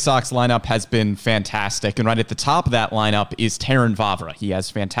 the Bay Sox lineup has been fantastic, and right at the top of that lineup is Terrin Vavra. He has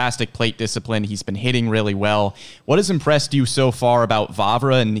fantastic plate discipline. He's been hitting really well. What has impressed you so far about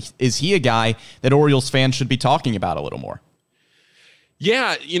Vavra, and is he a guy that Orioles fans should be talking about a little more?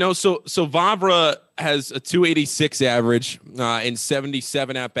 Yeah, so Vavra has a 286 average in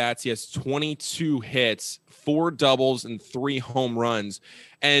 77 at-bats. He has 22 hits, 4 doubles and 3 home runs.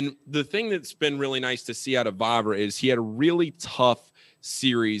 And the thing that's been really nice to see out of Vavra is he had a really tough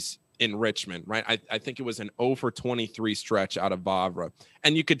series in Richmond, right? I think it was an 0-for-23 stretch out of Vavra.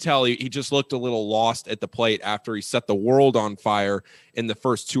 And you could tell he just looked a little lost at the plate after he set the world on fire in the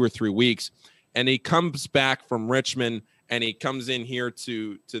first 2 or 3 weeks. And he comes back from Richmond and he comes in here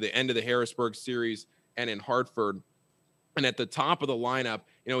to the end of the Harrisburg series and in Hartford. And at the top of the lineup,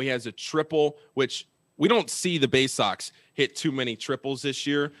 he has a triple, which we don't see the Bay Sox hit too many triples this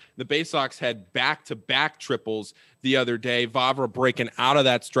year. The Bay Sox had back-to-back triples the other day. Vavra breaking out of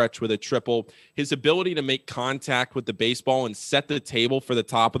that stretch with a triple. His ability to make contact with the baseball and set the table for the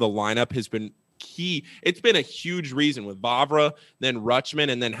top of the lineup has been key. It's been a huge reason with Vavra, then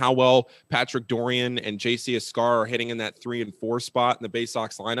Rutschman, and then how well Patrick Dorian and JC Escar are hitting in that 3 and 4 spot in the Bay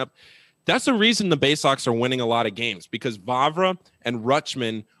Sox lineup. That's the reason the Bay Sox are winning a lot of games, because Vavra and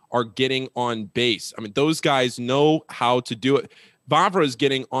Rutschman are getting on base. I mean, those guys know how to do it. Vavra is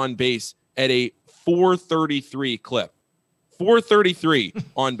getting on base at a 433 clip. 433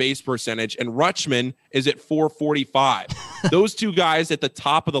 on base percentage, and Rutschman is at 445. Those two guys at the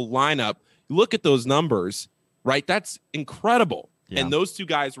top of the lineup, look at those numbers, right? That's incredible. Yeah. And those two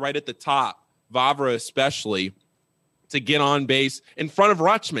guys right at the top, Vavra especially, to get on base in front of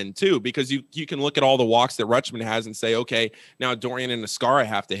Rutschman too, because you can look at all the walks that Rutschman has and say, okay, now Dorian and Escar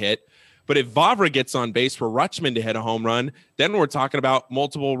have to hit. But if Vavra gets on base for Rutschman to hit a home run, then we're talking about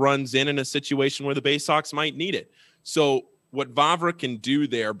multiple runs in a situation where the Bay Sox might need it. So what Vavra can do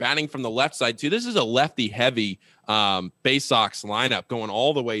there, batting from the left side too, this is a lefty-heavy Bay Sox lineup going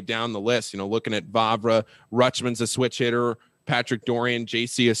all the way down the list. Looking at Vavra, Rutschman's a switch hitter, Patrick Dorian,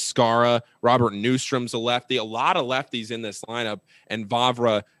 JC Escara, Robert Newstrom's a lefty, a lot of lefties in this lineup, and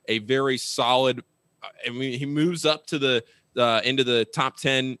Vavra, a very solid, he moves up to the into the top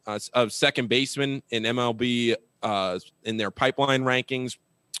 10 of second baseman in MLB in their pipeline rankings,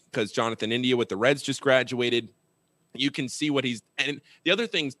 because Jonathan India with the Reds just graduated. You can see what and the other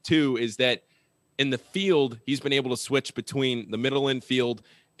thing too is that in the field, he's been able to switch between the middle infield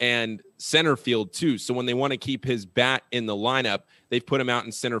and center field too. So when they want to keep his bat in the lineup, they've put him out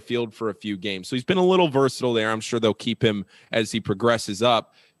in center field for a few games. So he's been a little versatile there. I'm sure they'll keep him as he progresses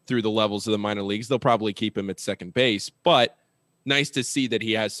up through the levels of the minor leagues. They'll probably keep him at second base, but nice to see that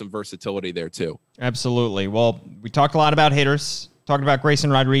he has some versatility there too. Absolutely. Well, we talked a lot about hitters. Talked about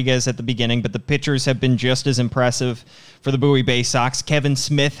Grayson Rodriguez at the beginning, but the pitchers have been just as impressive for the Bowie Bay Sox. Kevin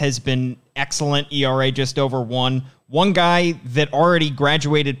Smith has been excellent, ERA just over 1. One guy that already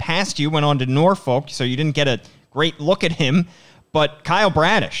graduated past you went on to Norfolk, so you didn't get a great look at him. But Kyle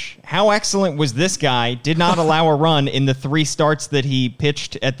Bradish, how excellent was this guy? Did not allow a run in the 3 starts that he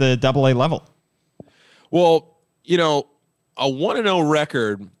pitched at the AA level. Well, a 1-0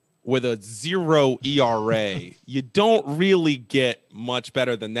 record with a 0 ERA, you don't really get much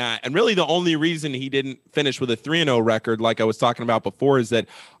better than that. And really the only reason he didn't finish with a 3-0 record, like I was talking about before, is that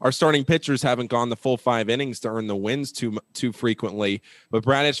our starting pitchers haven't gone the full 5 innings to earn the wins too frequently. But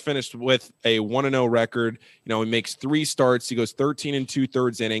Bradish finished with a 1-0 record. He makes 3 starts. He goes 13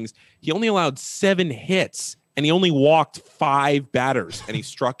 2/3 innings. He only allowed 7 hits, and he only walked 5 batters, and he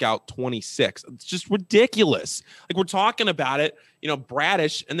struck out 26. It's just ridiculous. Like, we're talking about it,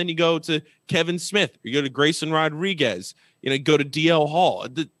 Bradish, and then you go to Kevin Smith, you go to Grayson Rodriguez, you go to DL Hall.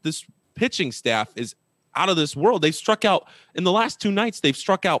 This pitching staff is out of this world. They've struck out, in the last 2 nights, they've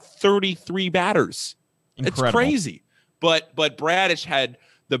struck out 33 batters. Incredible. It's crazy. But Bradish had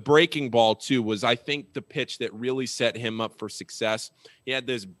the breaking ball too, was I think the pitch that really set him up for success. He had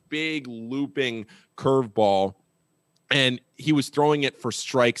this big looping curveball, and he was throwing it for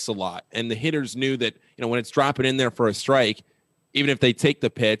strikes a lot. And the hitters knew that, when it's dropping in there for a strike, even if they take the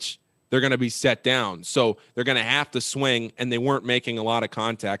pitch, they're going to be set down. So they're going to have to swing, and they weren't making a lot of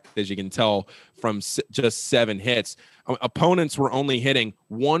contact, as you can tell from just 7 hits. Opponents were only hitting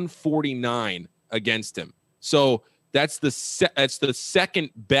 149 against him. So that's the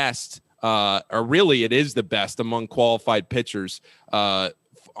second best, or really it is the best among qualified pitchers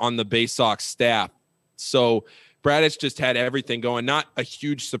on the Bay Sox staff. So Bradish just had everything going. Not a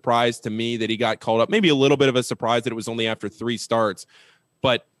huge surprise to me that he got called up. Maybe a little bit of a surprise that it was only after 3 starts,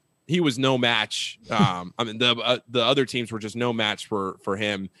 but he was no match. The other teams were just no match for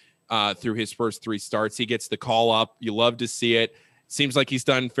him through his first 3 starts. He gets the call up. You love to see it. Seems like he's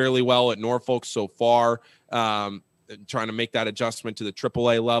done fairly well at Norfolk so far, trying to make that adjustment to the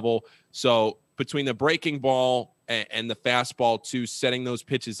AAA level. So between the breaking ball and the fastball too, setting those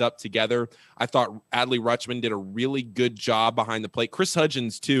pitches up together, I thought Adley Rutschman did a really good job behind the plate. Chris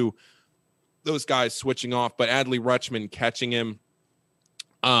Hudgens too, those guys switching off, but Adley Rutschman catching him.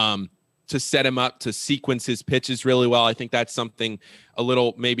 set him up to sequence his pitches really well. I think that's something a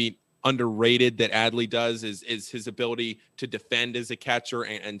little maybe underrated that Adley does is his ability to defend as a catcher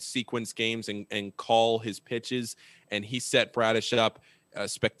and sequence games and call his pitches. And he set Bradish up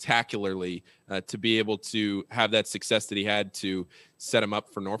spectacularly to be able to have that success that he had to set him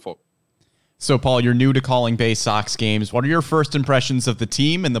up for Norfolk. So, Paul, you're new to calling Bay Sox games. What are your first impressions of the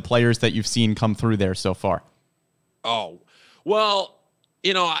team and the players that you've seen come through there so far? Oh, well,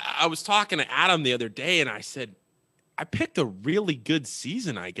 I was talking to Adam the other day, and I said, I picked a really good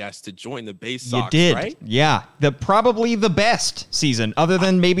season, I guess, to join the Bay Sox, You did, right? Yeah. Probably the best season, other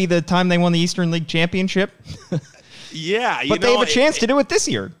than maybe the time they won the Eastern League Championship. Yeah. But they have a chance to do it this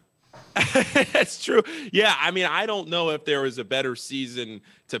year. That's true. Yeah, I mean, I don't know if there was a better season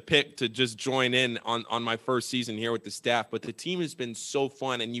to pick to just join in on my first season here with the staff, but the team has been so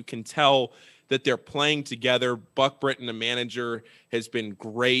fun, and you can tell that they're playing together. Buck Britton, the manager, has been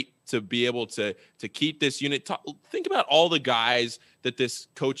great to be able to keep this unit. Think about all the guys that this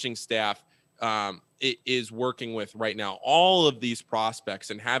coaching staff is working with right now, all of these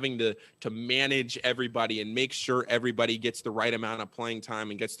prospects, and having to manage everybody and make sure everybody gets the right amount of playing time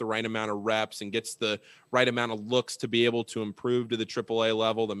and gets the right amount of reps and gets the right amount of looks to be able to improve to the AAA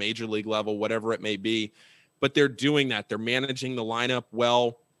level, the major league level, whatever it may be. But they're doing that. They're managing the lineup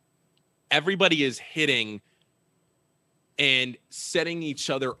well. Everybody is hitting and setting each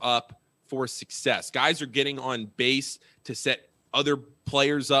other up for success. Guys are getting on base to set other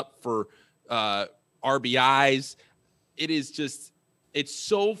players up for RBIs. It's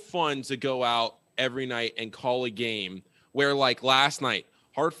so fun to go out every night and call a game where, like last night,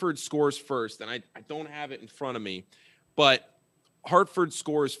 Hartford scores first, and I don't have it in front of me, but Hartford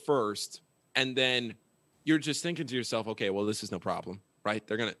scores first, and then you're just thinking to yourself, okay, well, this is no problem, right?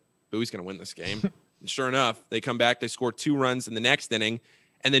 Bowie's going to win this game. And sure enough, they come back, they score 2 runs in the next inning,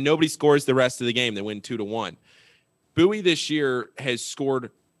 and then nobody scores the rest of the game. They win 2-1. Bowie this year has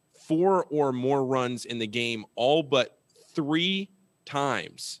scored 4 or more runs in the game, all but 3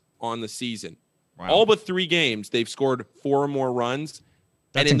 times on the season. Wow. All but 3 games, they've scored 4 or more runs.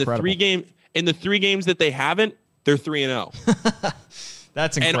 That's and incredible. In the 3 games that they haven't, they're 3-0.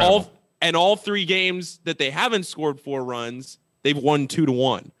 That's incredible. And all 3 games that they haven't scored 4 runs, they've won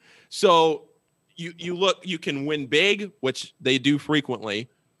 2-1. So you can win big, which they do frequently,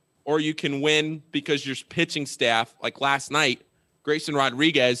 or you can win because your pitching staff, like last night, Grayson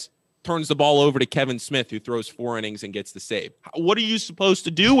Rodriguez turns the ball over to Kevin Smith, who throws 4 innings and gets the save. What are you supposed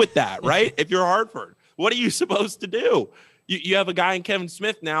to do with that, right? If you're Hartford, what are you supposed to do? You have a guy in Kevin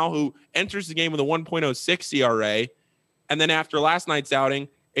Smith now who enters the game with a 1.06 ERA, and then after last night's outing,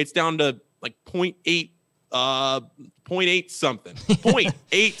 it's down to like 0.8 something,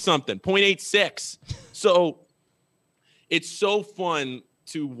 0.86. So it's so fun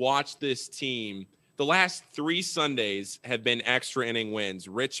to watch this team. The last 3 Sundays have been extra inning wins.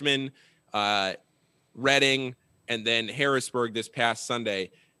 Richmond, Reading, and then Harrisburg this past Sunday.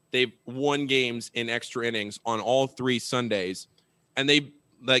 They've won games in extra innings on all 3 Sundays. And they,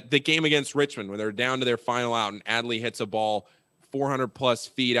 like the game against Richmond, where they're down to their final out and Adley hits a ball 400 plus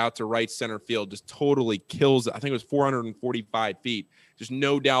feet out to right center field, just totally kills it. I think it was 445 feet. Just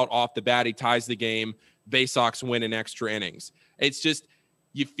no doubt off the bat, he ties the game. Bay Sox win in extra innings. It's just,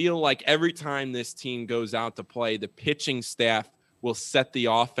 you feel like every time this team goes out to play, the pitching staff will set the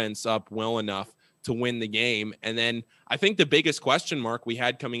offense up well enough to win the game. And then I think the biggest question mark we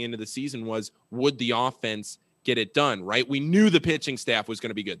had coming into the season was, would the offense get it done, right? We knew the pitching staff was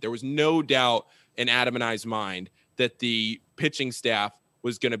going to be good. There was no doubt in Adam and I's mind that the pitching staff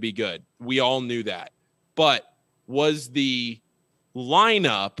was going to be good. We all knew that. But was the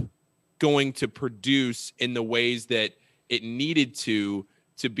lineup going to produce in the ways that it needed to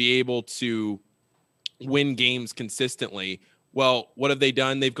be able to win games consistently? Well, what have they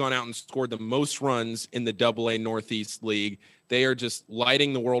done? They've gone out and scored the most runs in the AA Northeast League. They are just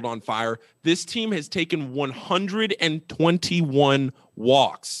lighting the world on fire. This team has taken 121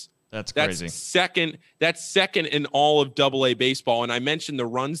 walks. That's crazy. That's second in all of AA baseball. And I mentioned the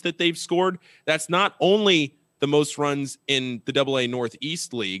runs that they've scored. That's not only the most runs in the AA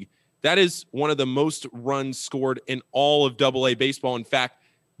Northeast League. That is one of the most runs scored in all of AA baseball. In fact,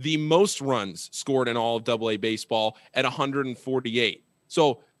 the most runs scored in all of AA baseball at 148.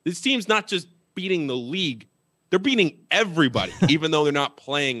 So this team's not just beating the league. They're beating everybody, even though they're not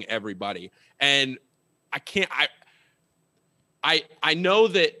playing everybody. And I know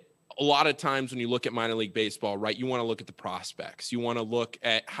that a lot of times when you look at minor league baseball, right, you want to look at the prospects. You want to look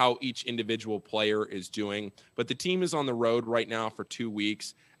at how each individual player is doing. But the team is on the road right now for 2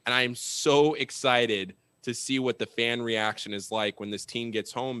 weeks, and I am so excited to see what the fan reaction is like when this team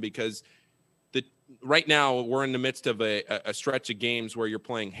gets home, because right now we're in the midst of a stretch of games where you're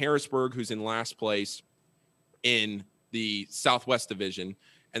playing Harrisburg, who's in last place in the Southwest Division,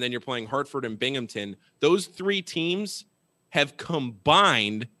 and then you're playing Hartford and Binghamton. Those three teams have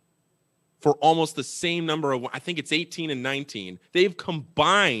combined for almost the same number of, I think it's 18 and 19. They've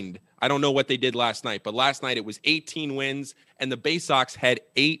combined. I don't know what they did last night, but last night it was 18 wins, and the Bay Sox had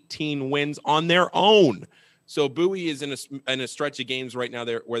 18 wins on their own. So Bowie is in a stretch of games right now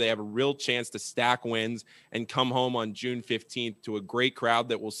there where they have a real chance to stack wins and come home on June 15th to a great crowd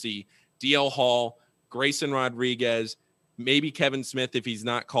that will see DL Hall, Grayson Rodriguez, maybe Kevin Smith if he's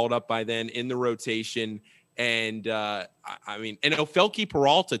not called up by then in the rotation. And and Ofelke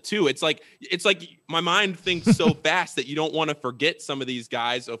Peralta too. It's like my mind thinks so fast that you don't want to forget some of these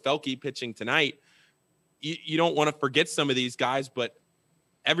guys. Ofelke pitching tonight. You don't want to forget some of these guys, but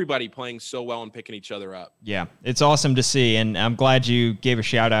everybody playing so well and picking each other up. Yeah, it's awesome to see. And I'm glad you gave a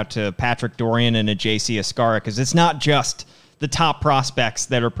shout out to Patrick Dorian and a JC Escara, because it's not just the top prospects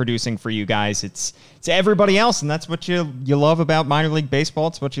that are producing for you guys. It's everybody else, and that's what you love about minor league baseball.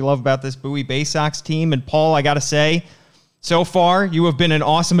 It's what you love about this Bowie Bay Sox team. And Paul, I got to say, so far you have been an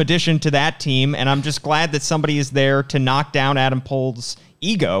awesome addition to that team, and I'm just glad that somebody is there to knock down Adam Pohl's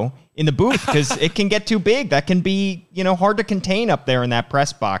ego in the booth, because it can get too big. That can be, hard to contain up there in that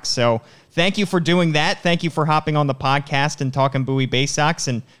press box. So thank you for doing that. Thank you for hopping on the podcast and talking Bowie Bay Sox.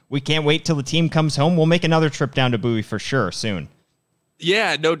 And we can't wait till the team comes home. We'll make another trip down to Bowie for sure soon.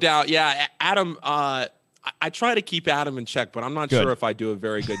 Yeah, no doubt. Yeah, Adam, I try to keep Adam in check, but I'm not sure if I do a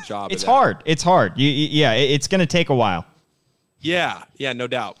very good job. It's hard. It's hard. It's going to take a while. Yeah, no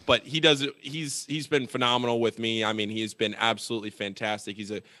doubt. But he does. He's been phenomenal with me. I mean, he's been absolutely fantastic.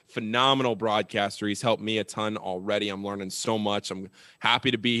 He's a phenomenal broadcaster. He's helped me a ton already. I'm learning so much. I'm happy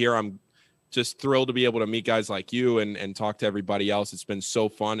to be here. I'm just thrilled to be able to meet guys like you and talk to everybody else. It's been so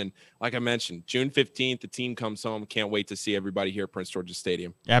fun. And like I mentioned, June 15th, the team comes home. Can't wait to see everybody here at Prince George's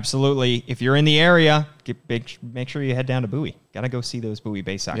Stadium. Absolutely. If you're in the area, make sure you head down to Bowie. Got to go see those Bowie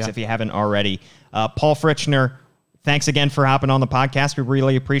Bay Sox if you haven't already. Paul Fritchner, thanks again for hopping on the podcast. We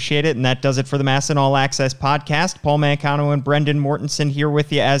really appreciate it. And that does it for the MASN All Access podcast. Paul Mancano and Brendan Mortensen here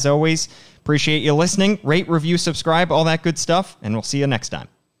with you as always. Appreciate you listening. Rate, review, subscribe, all that good stuff. And we'll see you next time.